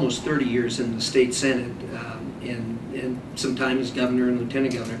spent almost 30 years in the state Senate and sometimes as governor and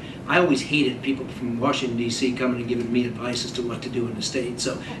lieutenant governor. I always hated people from Washington, D.C. coming and giving me advice as to what to do in the state.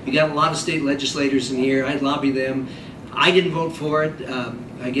 So you got a lot of state legislators in here. I'd lobby them. I didn't vote for it.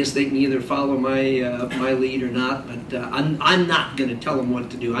 I guess they can either follow my lead or not, but I'm not going to tell them what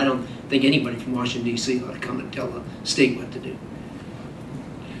to do. I don't think anybody from Washington, D.C. ought to come and tell the state what to do.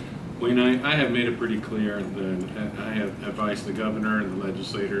 Wayne, I have made it pretty clear that I have advised the governor and the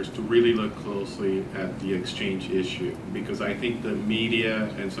legislators to really look closely at the exchange issue, because I think the media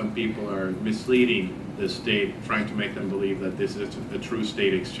and some people are misleading the state, trying to make them believe that this is a true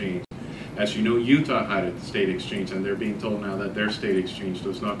state exchange. As you know, Utah had a state exchange, and they're being told now that their state exchange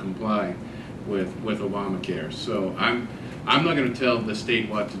does not comply with Obamacare. So I'm not going to tell the state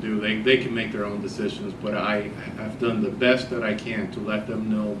what to do. They can make their own decisions, but I have done the best that I can to let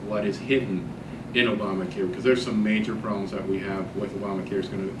them know what is hidden in Obamacare, because there's some major problems that we have with Obamacare. It's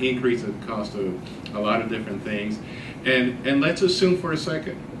going to increase the cost of a lot of different things. And let's assume for a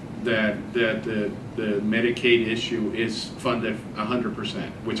second that the Medicaid issue is funded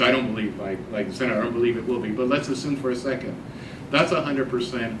 100%, which I don't believe, like the Senator, I don't believe it will be, but let's assume for a second. That's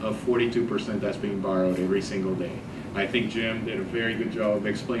 100% of 42% that's being borrowed every single day. I think Jim did a very good job of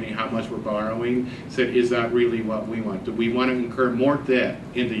explaining how much we're borrowing. Said, is that really what we want? Do we want to incur more debt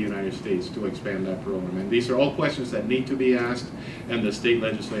in the United States to expand that program? And these are all questions that need to be asked, and the state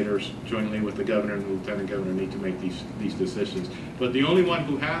legislators, jointly with the governor and the lieutenant governor, need to make these decisions. But the only one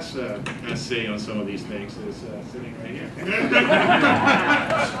who has a say on some of these things is sitting right here.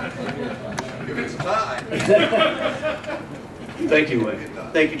 If it's a tie. Thank you, Wayne.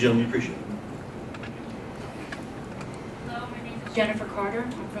 Thank you, gentlemen. Appreciate it. Hello, my name is Jennifer Carter.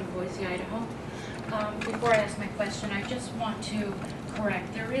 I'm from Boise, Idaho. Before I ask my question, I just want to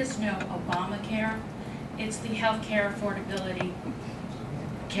correct. There is no Obamacare. It's the Health Care Affordability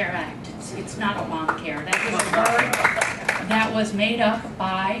Care Act. It's not Obamacare. That was a word that was made up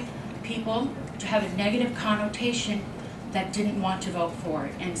by people to have a negative connotation that didn't want to vote for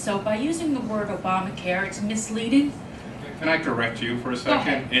it. And so by using the word Obamacare, it's misleading. Can I correct you for a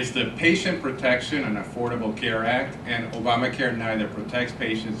second? It's the Patient Protection and Affordable Care Act, and Obamacare neither protects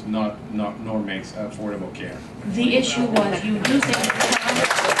patients nor makes affordable care. The issue was you using the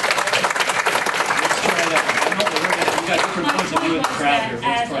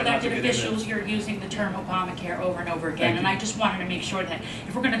as elected officials, you're using the term Obamacare over and over again, and I just wanted to make sure that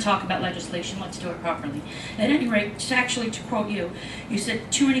if we're going to talk about legislation, let's do it properly. At any rate, to quote you, you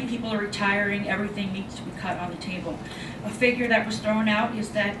said too many people are retiring, everything needs to be cut on the table. A figure that was thrown out is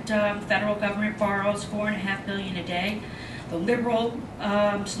that the federal government borrows $4.5 billion a day. The liberal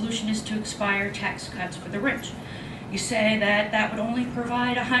solution is to expire tax cuts for the rich. You say that that would only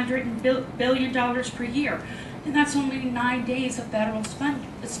provide $100 billion per year. And that's only 9 days of federal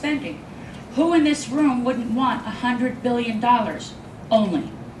spending. Who in this room wouldn't want $100 billion only?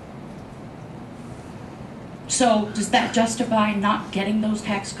 So So does that justify not getting those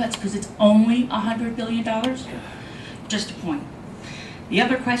tax cuts because it's only $100 billion? Just a point.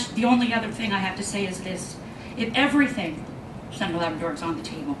 The only other thing I have to say is this. If everything, Senator Labrador, is on the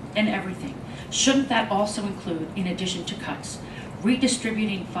table, and everything, shouldn't that also include, in addition to cuts,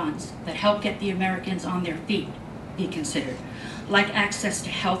 redistributing funds that help get the Americans on their feet be considered, like access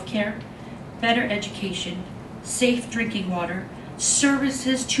to health care, better education, safe drinking water,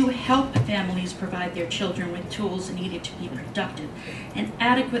 services to help families provide their children with tools needed to be productive and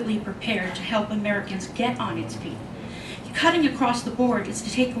adequately prepared to help Americans get on its feet. Cutting across the board is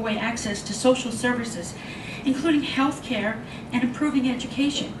to take away access to social services, including health care and improving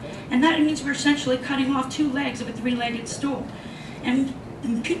education. And that means we're essentially cutting off 2 legs of a 3-legged stool. And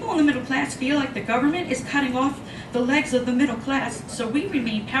people in the middle class feel like the government is cutting off the legs of the middle class, so we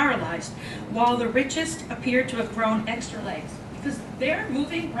remain paralyzed while the richest appear to have grown extra legs, because they're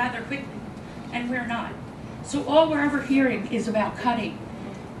moving rather quickly and we're not. So all we're ever hearing is about cutting.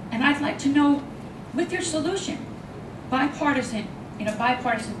 And I'd like to know, with your solution, bipartisan, in a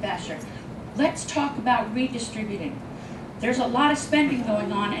bipartisan fashion, let's talk about redistributing. There's a lot of spending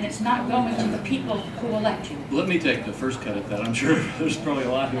going on, and it's not going to the people who elect you. Let me take the first cut at that. I'm sure there's probably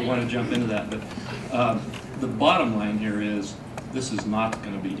a lot who want to jump into that, but the bottom line here is this is not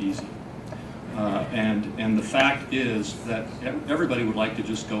going to be easy. And the fact is that everybody would like to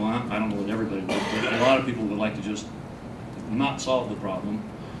just go on. I don't know that everybody would, but a lot of people would like to just not solve the problem.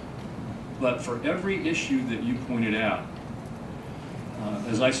 But for every issue that you pointed out,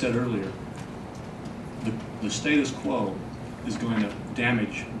 as I said earlier, the status quo is going to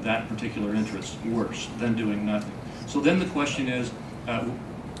damage that particular interest worse than doing nothing. So then the question is,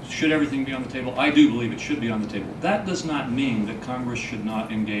 should everything be on the table? I do believe it should be on the table. That does not mean that Congress should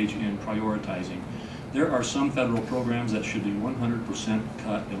not engage in prioritizing. There are some federal programs that should be 100%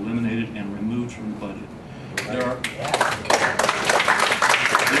 cut, eliminated, and removed from the budget. There are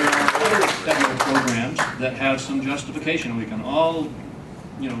other federal programs that have some justification. We can all,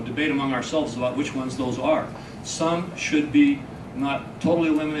 debate among ourselves about which ones those are. Some should be not totally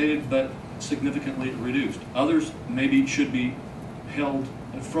eliminated, but significantly reduced. Others maybe should be held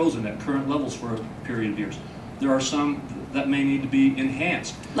frozen at current levels for a period of years. There are some that may need to be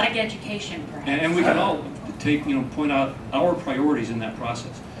enhanced. Like education, perhaps. And we can all point out our priorities in that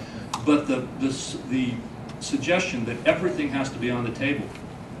process. But the suggestion that everything has to be on the table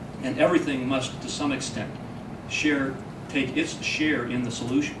and everything must, to some extent, take its share in the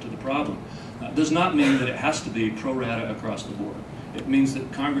solution to the problem does not mean that it has to be pro rata across the board. It means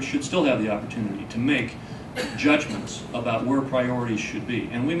that Congress should still have the opportunity to make judgments about where priorities should be.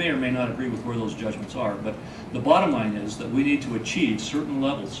 And we may or may not agree with where those judgments are, but the bottom line is that we need to achieve certain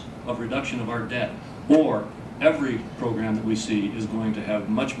levels of reduction of our debt, or every program that we see is going to have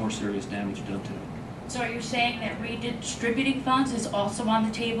much more serious damage done to it. So are you saying that redistributing funds is also on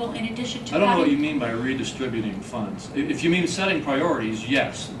the table in addition to I don't know what you mean by redistributing funds. If you mean setting priorities,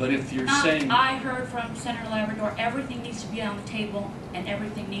 yes, but if you're saying... I heard from Senator Labrador, everything needs to be on the table and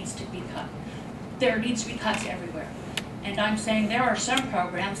everything needs to be cut. There needs to be cuts everywhere. And I'm saying there are some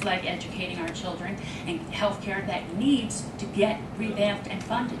programs like educating our children and healthcare that needs to get revamped and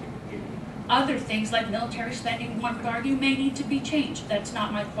funded. Other things like military spending, one could argue, may need to be changed. That's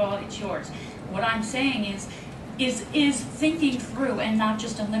not my call, it's yours. What I'm saying is thinking through and not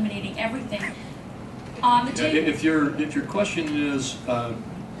just eliminating everything on the table. If your question is,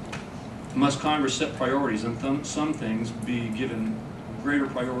 must Congress set priorities and some things be given greater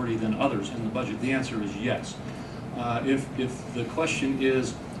priority than others in the budget, the answer is yes. If the question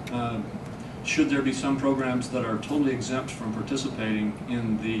is, should there be some programs that are totally exempt from participating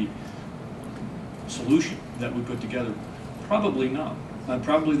in the solution that we put together, probably no.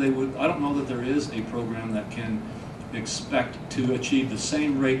 Probably they would. I don't know that there is a program that can expect to achieve the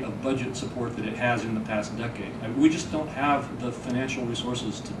same rate of budget support that it has in the past decade. We just don't have the financial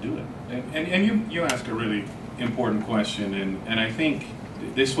resources to do it. And you ask a really important question, and I think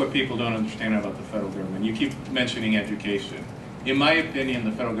this is what people don't understand about the federal government. You keep mentioning education. In my opinion,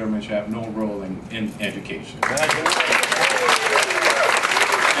 the federal government should have no role in education. And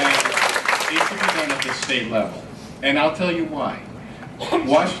it should be done at the state level. And I'll tell you why.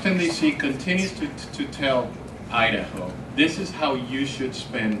 Washington, D.C. continues to tell Idaho, this is how you should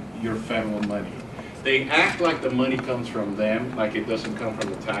spend your federal money. They act like the money comes from them, like it doesn't come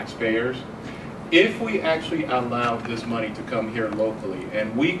from the taxpayers. If we actually allow this money to come here locally,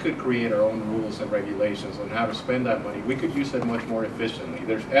 and we could create our own rules and regulations on how to spend that money, we could use it much more efficiently.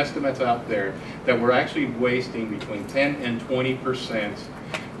 There's estimates out there that we're actually wasting between 10 and 20%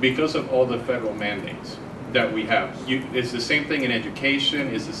 because of all the federal mandates. that we have. It's the same thing in education,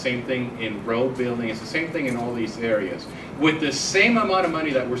 it's the same thing in road building, it's the same thing in all these areas. With the same amount of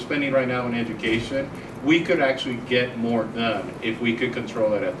money that we're spending right now in education, we could actually get more done if we could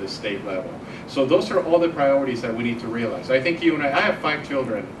control it at the state level. So those are all the priorities that we need to realize. I think you and I have 5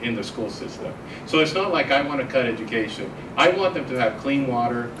 children in the school system. So it's not like I want to cut education. I want them to have clean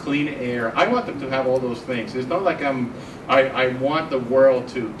water, clean air. I want them to have all those things. It's not like I want the world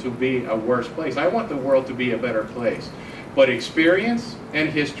to be a worse place. I want the world to be a better place. But experience and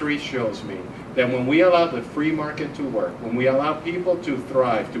history shows me that when we allow the free market to work, when we allow people to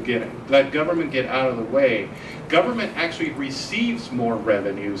thrive, let government get out of the way, government actually receives more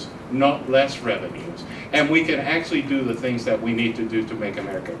revenues, not less revenues. And we can actually do the things that we need to do to make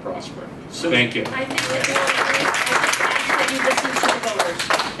America prosper. Thank you. I think that you listen to the voters.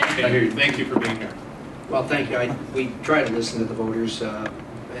 Thank you. I hear you. Thank you for being here. Well, thank you. We try to listen to the voters, and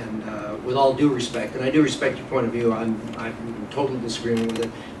with all due respect, and I do respect your point of view, I'm in total disagreement with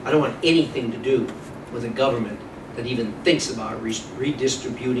it. I don't want anything to do with a government that even thinks about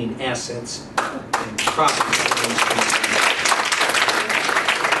redistributing assets and property.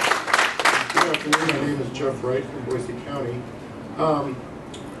 Good afternoon. My name is Jeff Wright from Boise County.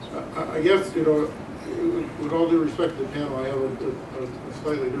 I guess, with all due respect to the panel, I have a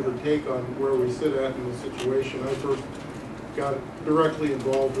slightly different take on where we sit at in the situation. I first got directly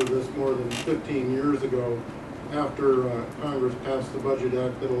involved with this more than 15 years ago after Congress passed the Budget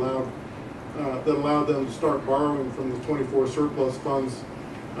Act that allowed them to start borrowing from the 24 surplus funds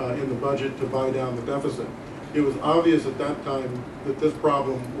in the budget to buy down the deficit. It was obvious at that time that this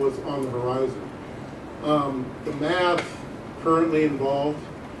problem was on the horizon. The math currently involved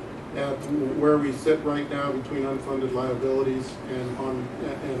at where we sit right now between unfunded liabilities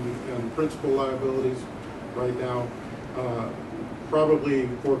and principal liabilities right now probably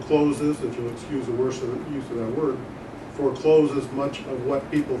forecloses, if you'll excuse the use of that word, forecloses much of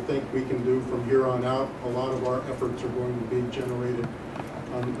what people think we can do from here on out. A lot of our efforts are going to be generated,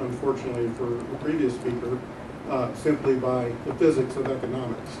 unfortunately for the previous speaker, simply by the physics of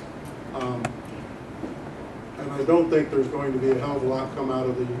economics. And I don't think there's going to be a hell of a lot come out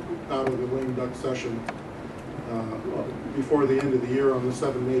of the lame duck session before the end of the year on the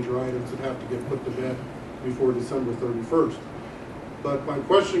 7 major items that have to get put to bed before December 31st. But my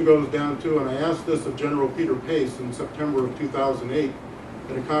question goes down to, and I asked this of General Peter Pace in September of 2008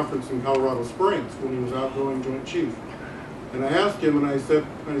 at a conference in Colorado Springs when he was outgoing Joint Chief. And I asked him, and I said,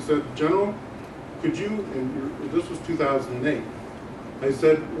 General, could you, and this was 2008, I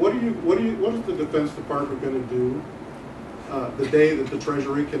said, what is the Defense Department going to do the day that the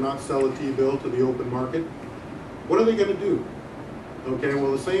Treasury cannot sell a T-bill to the open market? What are they going to do? Okay,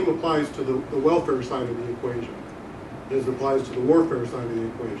 well, the same applies to the welfare side of the equation as applies to the warfare side of the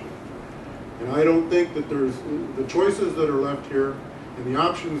equation. And I don't think that there's, the choices that are left here and the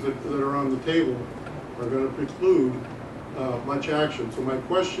options that are on the table are going to preclude much action. So my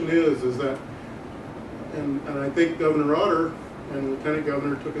question is that, and I think Governor Otter and Lieutenant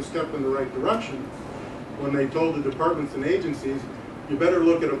Governor took a step in the right direction when they told the departments and agencies, you better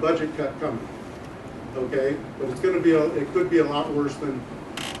look at a budget cut coming. Okay, but it's going to be, it could be a lot worse than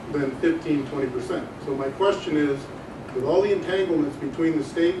 15–20%. So my question is, with all the entanglements between the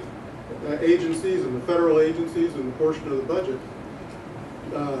state agencies and the federal agencies and the portion of the budget,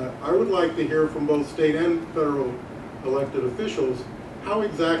 I would like to hear from both state and federal elected officials how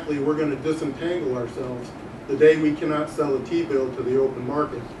exactly we're going to disentangle ourselves the day we cannot sell a T-bill to the open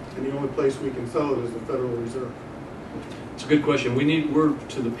market, and the only place we can sell it is the Federal Reserve. It's a good question. We're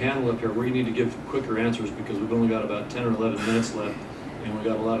to the panel up here. We need to give quicker answers because we've only got about 10 or 11 minutes left, and we've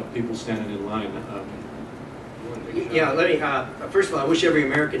got a lot of people standing in line. Yeah, let me, first of all, I wish every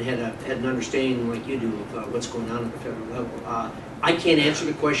American had an understanding like you do of what's going on at the federal level. I can't answer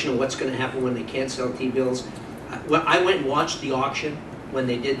the question of what's going to happen when they can't sell T-bills. Well, I went and watched the auction when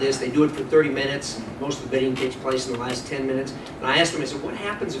they did this. They do it for 30 minutes. Most of the bidding takes place in the last 10 minutes. And I asked them, I said, what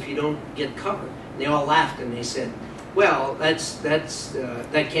happens if you don't get covered? And they all laughed and they said, well, that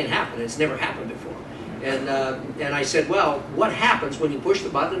can't happen. It's never happened before. And I said, well, what happens when you push the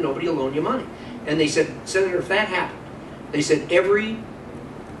button and nobody will loan you money? And they said, Senator, if that happened, they said every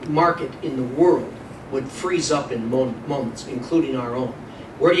market in the world would freeze up in moments, including our own.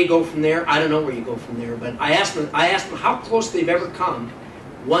 Where do you go from there? I don't know where you go from there, but I asked them how close they've ever come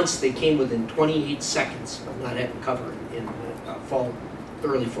once they came within 28 seconds of not having cover in the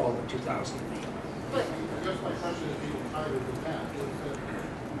early fall of 2008. But I guess my question is even tighter than that, is that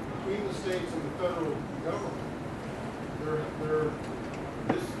between the states and the federal government,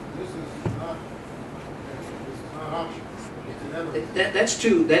 this is not optional. It's inevitable. That's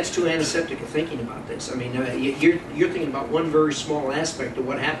too antiseptic of thinking about this. I mean, you're thinking about one very small aspect of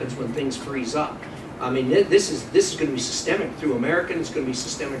what happens when things freeze up. I mean, this is going to be systemic through America, and it's going to be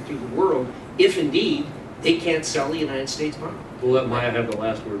systemic through the world, if indeed they can't sell the United States bond. We'll let Maya have the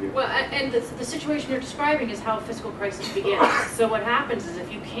last word here. Well, and the situation you're describing is how a fiscal crisis begins. So what happens is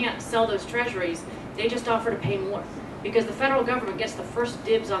if you can't sell those treasuries, they just offer to pay more, because the federal government gets the first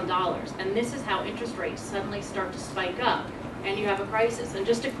dibs on dollars, and this is how interest rates suddenly start to spike up, and you have a crisis. And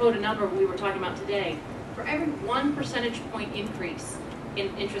just to quote a number we were talking about today, for every 1 percentage point increase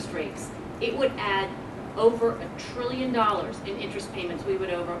in interest rates, it would add over $1 trillion in interest payments we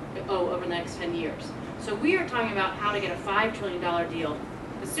would owe over the next 10 years. So we are talking about how to get a $5 trillion deal.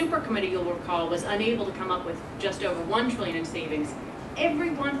 The super committee, you'll recall, was unable to come up with just over $1 trillion in savings.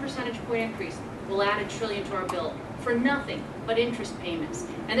 Every 1 percentage point increase will add $1 trillion to our bill for nothing but interest payments.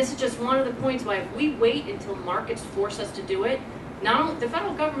 And this is just one of the points why if we wait until markets force us to do it, not only the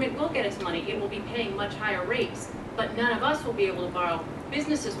federal government will get its money, it will be paying much higher rates, but none of us will be able to borrow,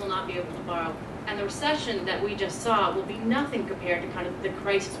 businesses will not be able to borrow, and the recession that we just saw will be nothing compared to kind of the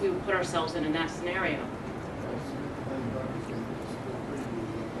crisis we would put ourselves in that scenario.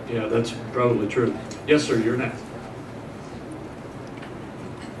 Yeah, that's probably true. Yes, sir, you're next.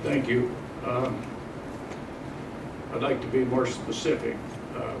 Thank you. I'd like to be more specific.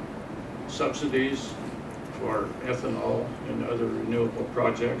 Subsidies for ethanol and other renewable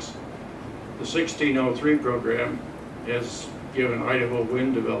projects. The 1603 program has given Idaho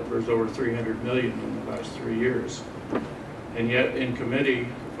wind developers over $300 million in the last 3 years. And yet in committee,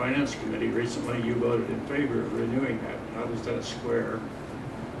 the Finance Committee, recently you voted in favor of renewing that. How does that square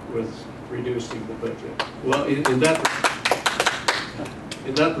with reducing the budget? Well, in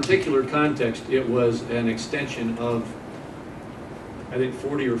that particular context, it was an extension of, I think,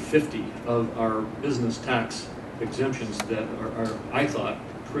 40 or 50 of our business tax exemptions that are I thought,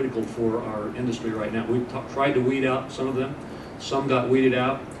 critical for our industry right now. We tried to weed out some of them. Some got weeded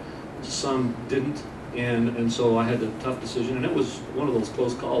out, some didn't, and so I had a tough decision, and it was one of those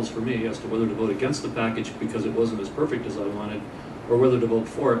close calls for me as to whether to vote against the package because it wasn't as perfect as I wanted, or whether to vote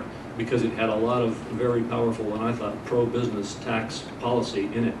for it because it had a lot of very powerful and I thought pro-business tax policy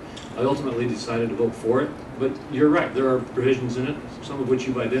in it. I ultimately decided to vote for it, but you're right, there are provisions in it, some of which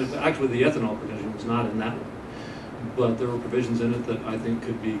you've identified. Actually, the ethanol provision was not in that one, but there were provisions in it that I think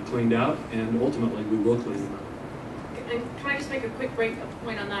could be cleaned out, and ultimately we will clean them out. And can I just make a quick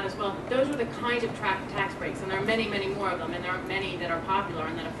point on that as well? Those are the kinds of tax breaks, and there are many, many more of them, and there are many that are popular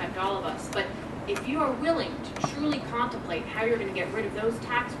and that affect all of us. But if you are willing to truly contemplate how you're going to get rid of those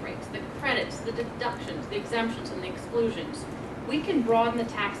tax breaks, the credits, the deductions, the exemptions, and the exclusions, we can broaden the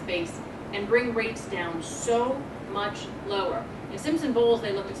tax base and bring rates down so much lower. In Simpson Bowles,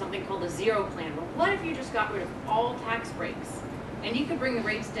 they looked at something called the zero plan. Well, what if you just got rid of all tax breaks? And you could bring the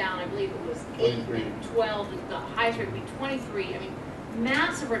rates down, I believe it was 8 and 12, and the highest rate would be 23. I mean,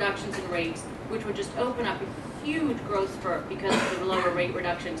 massive reductions in rates, which would just open up a huge growth spurt because of the lower rate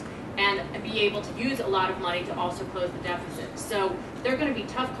reductions, and be able to use a lot of money to also close the deficit. So there are going to be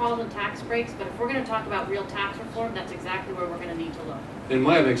tough calls on tax breaks, but if we're going to talk about real tax reform, that's exactly where we're going to need to look. And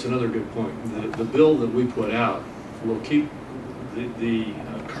Maya makes another good point. The bill that we put out will keep the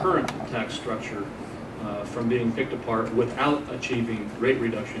current tax structure from being picked apart without achieving rate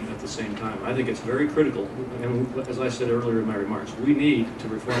reduction at the same time. I think it's very critical, and as I said earlier in my remarks, we need to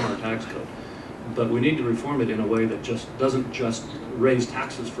reform our tax code, but we need to reform it in a way that just doesn't just raise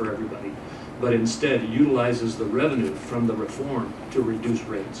taxes for everybody, but instead utilizes the revenue from the reform to reduce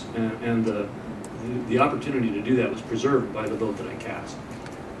rates. And the opportunity to do that was preserved by the vote that I cast.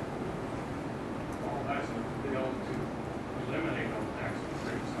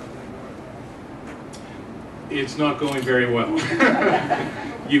 It's not going very well.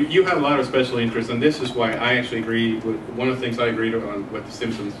 You have a lot of special interests, and this is why I actually agree with one of the things I agreed on with the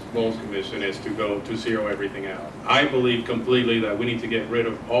Simpson Bowles Commission is to go to zero everything out. I believe completely that we need to get rid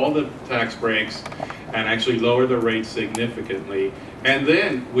of all the tax breaks and actually lower the rates significantly, and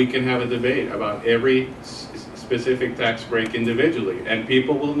then we can have a debate about every specific tax break individually, and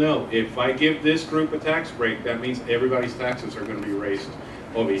people will know if I give this group a tax break, that means everybody's taxes are going to be raised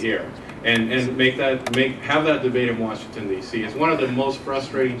over here. And have that debate in Washington, D.C. It's one of the most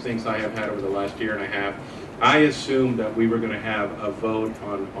frustrating things I have had over the last year and a half. I assumed that we were going to have a vote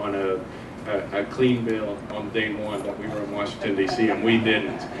on a clean bill on day one that we were in Washington, D.C., and we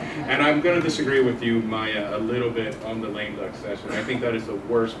didn't. And I'm going to disagree with you, Maya, a little bit on the lame duck session. I think that is the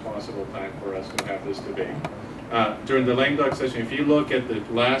worst possible time for us to have this debate. During the lame duck session, if you look at the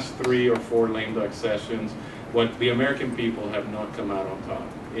last 3 or 4 lame duck sessions, what the American people have not come out on top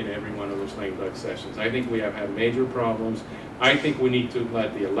in every one of those lame duck sessions. I think we have had major problems. I think we need to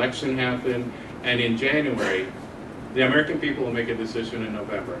let the election happen, and in January, the American people will make a decision in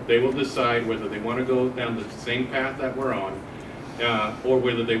November. They will decide whether they want to go down the same path that we're on, or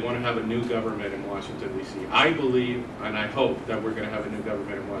whether they want to have a new government in Washington, D.C. I believe and I hope that we're going to have a new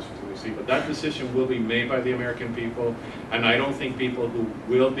government in Washington, D.C., but that decision will be made by the American people, and I don't think people who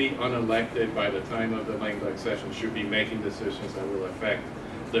will be unelected by the time of the lame duck session should be making decisions that will affect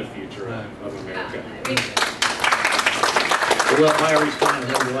the future of America. Well, I respond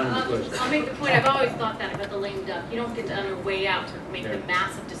to every one of the questions. I'll make the point, I've always thought that about the lame duck. You don't get to on your way out to make the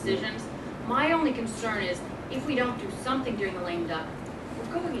massive decisions. My only concern is, if we don't do something during the lame duck,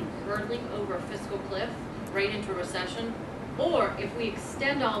 we're going and hurtling over a fiscal cliff right into a recession. Or if we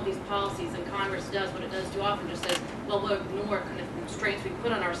extend all of these policies and Congress does what it does too often, just says, well, we'll ignore kind of constraints we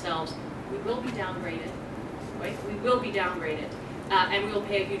put on ourselves, we will be downgraded, right? We will be downgraded. And we will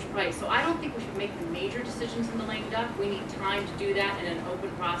pay a huge price. So I don't think we should make the major decisions in the lame duck. We need time to do that in an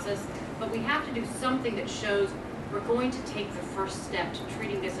open process. But we have to do something that shows we're going to take the first step to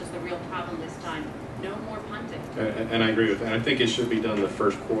treating this as the real problem this time. No more punting. And I agree with that. I think it should be done the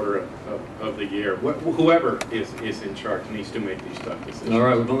first quarter of the year. Whoever is in charge needs to make these tough decisions. All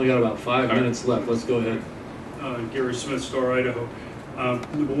right, we've only got about 5 minutes left. Let's go ahead. Gary Smith, Star, Idaho.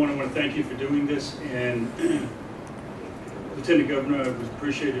 Number one, I want to thank you for doing this. And Lieutenant Governor, I would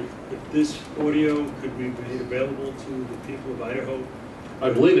appreciate if this audio could be made available to the people of Idaho. I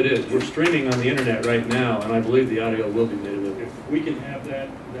believe it is. We're streaming on the internet right now, and I believe the audio will be made available. If we can have that,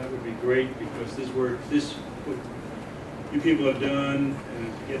 that would be great, because what you people have done,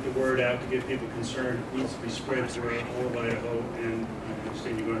 and to get the word out, to get people concerned, needs to be spread throughout all of Idaho, and I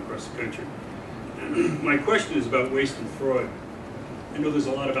understand you're going across the country. My question is about waste and fraud. I know there's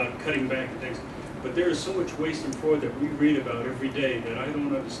a lot about cutting back and things, but there is so much waste and fraud that we read about every day that I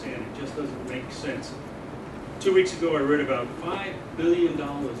don't understand. It just doesn't make sense. 2 weeks ago, I read about $5 billion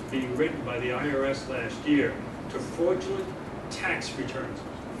being written by the IRS last year to fraudulent tax returns.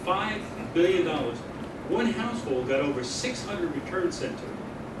 $5 billion. One household got over 600 returns sent to them.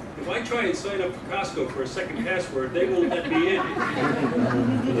 If I try and sign up for Costco for a second password, they won't let me in.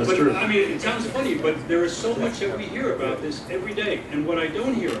 That's but, true. I mean, it sounds funny, but there is so much that we hear about this every day. And what I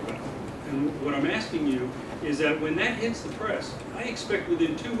don't hear about, and what I'm asking you, is that when that hits the press, I expect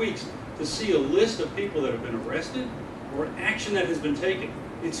within 2 weeks to see a list of people that have been arrested or action that has been taken.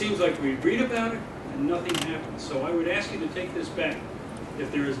 It seems like we read about it and nothing happens. So I would ask you to take this back.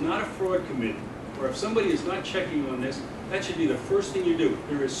 If there is not a fraud committee, or if somebody is not checking on this, that should be the first thing you do.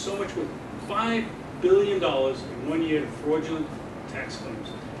 There is so much with $5 billion in 1 year of fraudulent tax claims.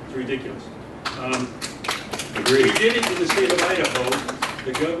 It's ridiculous. Agreed. We did it in the state of Idaho.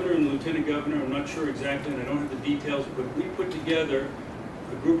 The governor and the lieutenant governor, I'm not sure exactly, and I don't have the details, but we put together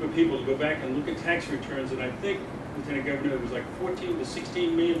a group of people to go back and look at tax returns, and I think, Lieutenant Governor, it was like $14 to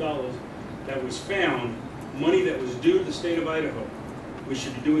 $16 million that was found, money that was due to the state of Idaho. We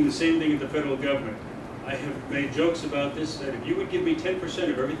should be doing the same thing at the federal government. I have made jokes about this, that if you would give me 10%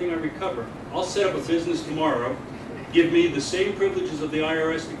 of everything I recover, I'll set up a business tomorrow, give me the same privileges of the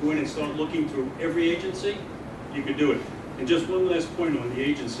IRS to go in and start looking through every agency, you could do it. And just one last point on the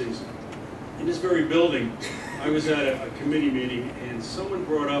agencies. In this very building, I was at a committee meeting and someone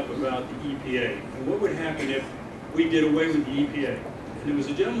brought up about the EPA and what would happen if we did away with the EPA. And there was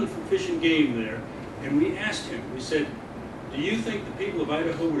a gentleman from Fish and Game there, and we asked him, we said, do you think the people of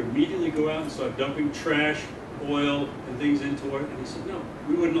Idaho would immediately go out and start dumping trash, oil, and things into it? And he said, no,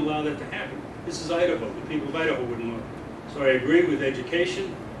 we wouldn't allow that to happen. This is Idaho. The people of Idaho wouldn't allow it. So I agree with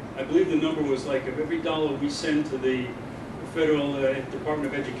education. I believe the number was like, of every dollar we send to the Federal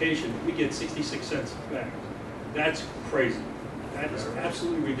Department of Education, we get 66 cents back. That's crazy. That is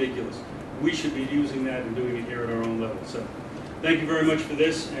absolutely ridiculous. We should be using that and doing it here at our own level. So thank you very much for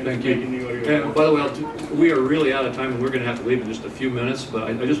this and Thank for you. making the audio. And by the way, we are really out of time and we're going to have to leave in just a few minutes, but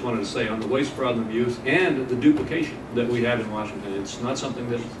I just wanted to say on the waste, fraud, and abuse and the duplication that we have in Washington, it's not something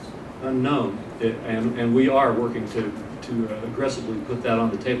that's unknown, and we are working to aggressively put that on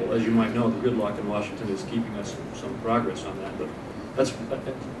the table. As you might know, the gridlock in Washington is keeping us some progress on that, but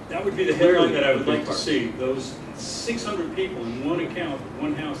that would be the headline that I would like to see. Those 600 people in one account,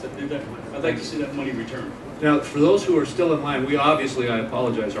 one house that did that. I'd like to see that money returned. Now, for those who are still in line, we obviously, I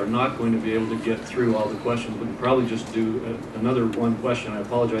apologize, are not going to be able to get through all the questions. We can probably just do another one question. I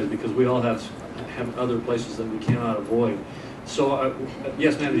apologize because we all have other places that we cannot avoid. So,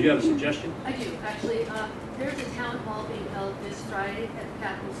 yes, ma'am, did you have a suggestion? I do, actually. There's a town hall being held this Friday at the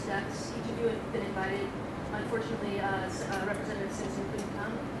Capitol steps. Each of you have been invited. Unfortunately, Representative Simpson couldn't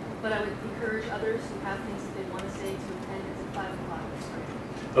come. but I would encourage others who have things that they want to say to attend it at 5 o'clock this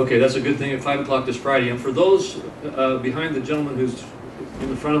Friday. Okay, that's a good thing, at 5 o'clock this Friday. And for those behind the gentleman who's in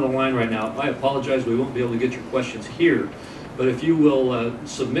the front of the line right now, I apologize, we won't be able to get your questions here. But if you will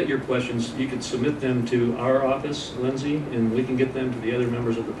submit your questions, you can submit them to our office, Lindsay, and we can get them to the other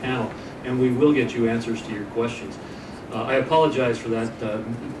members of the panel, and we will get you answers to your questions. I apologize for that.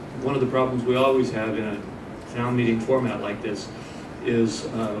 One of the problems we always have in a town meeting format like this is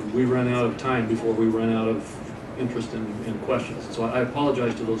we run out of time before we run out of interest in questions. So I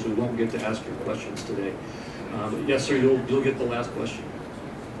apologize to those who won't get to ask your questions today. Yes, sir, you'll get the last question.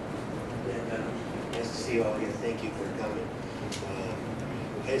 Nice to see you all again. Thank you for coming.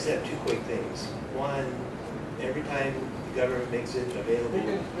 I just have two quick things. One, every time the government makes it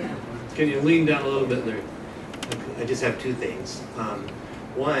available. Can you lean down a little bit there? I just have two things.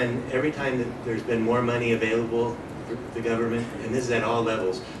 One, every time that there's been more money available for the government, and this is at all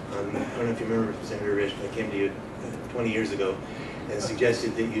levels. I don't know if you remember Senator Risch, I came to you 20 years ago and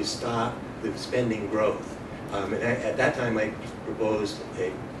suggested that you stop the spending growth. And at that time, I proposed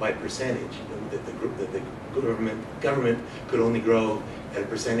by percentage that the government could only grow at a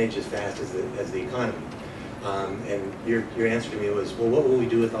percentage as fast as the economy. And your answer to me was, well, what will we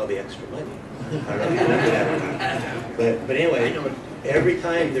do with all the extra money? I don't know if you but anyway, every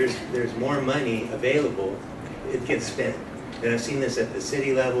time there's more money available, it gets spent. And I've seen this at the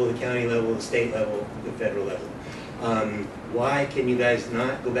city level, the county level, the state level, the federal level. Why can you guys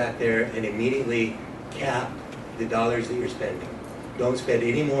not go back there and immediately cap the dollars that you're spending? Don't spend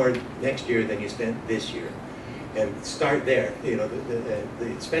any more next year than you spent this year. And start there. You know,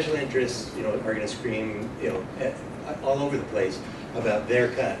 the special interests, you know, are going to scream, you know, all over the place about their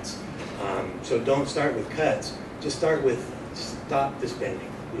cuts. So don't start with cuts. Just start with stop the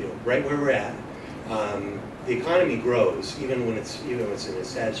spending. You know, right where we're at. The economy grows, even when it's in a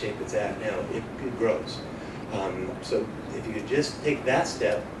sad shape it's at now. It grows. So if you could just take that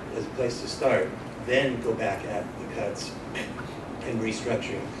step as a place to start, then go back at the cuts and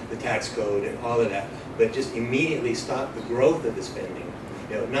restructuring the tax code and all of that. But just immediately stop the growth of the spending.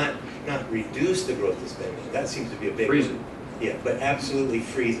 You know, not reduce the growth of spending. That seems to be a big freeze it. Yeah, but absolutely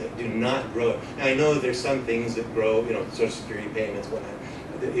freeze it. Do not grow it. Now I know there's some things that grow, you know, Social Security payments,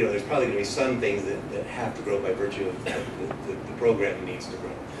 whatnot. You know, there's probably going to be some things that have to grow by virtue of the program needs to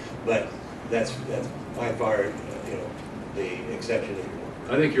grow. But that's by far, you know, the exception of the rule.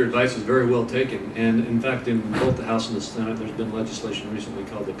 I think your advice is very well taken, and in fact, in both the House and the Senate, there's been legislation recently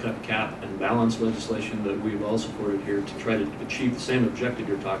called the Cut, Cap, and Balance legislation that we've all supported here to try to achieve the same objective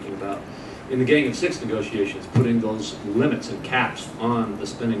you're talking about. In the Gang of Six negotiations, putting those limits and caps on the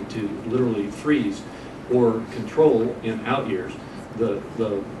spending to literally freeze or control in out years the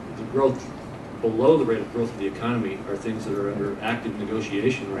growth below the rate of growth of the economy are things that are under active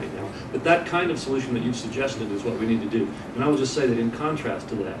negotiation right now. But that kind of solution that you've suggested is what we need to do. And I will just say that in contrast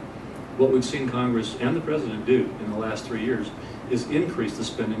to that, what we've seen Congress and the President do in the last 3 years is increase the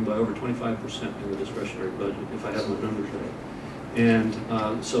spending by over 25% in the discretionary budget, if I have my numbers right.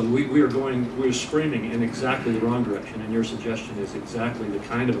 And so we're screaming in exactly the wrong direction, and your suggestion is exactly the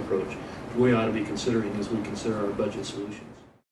kind of approach we ought to be considering as we consider our budget solutions.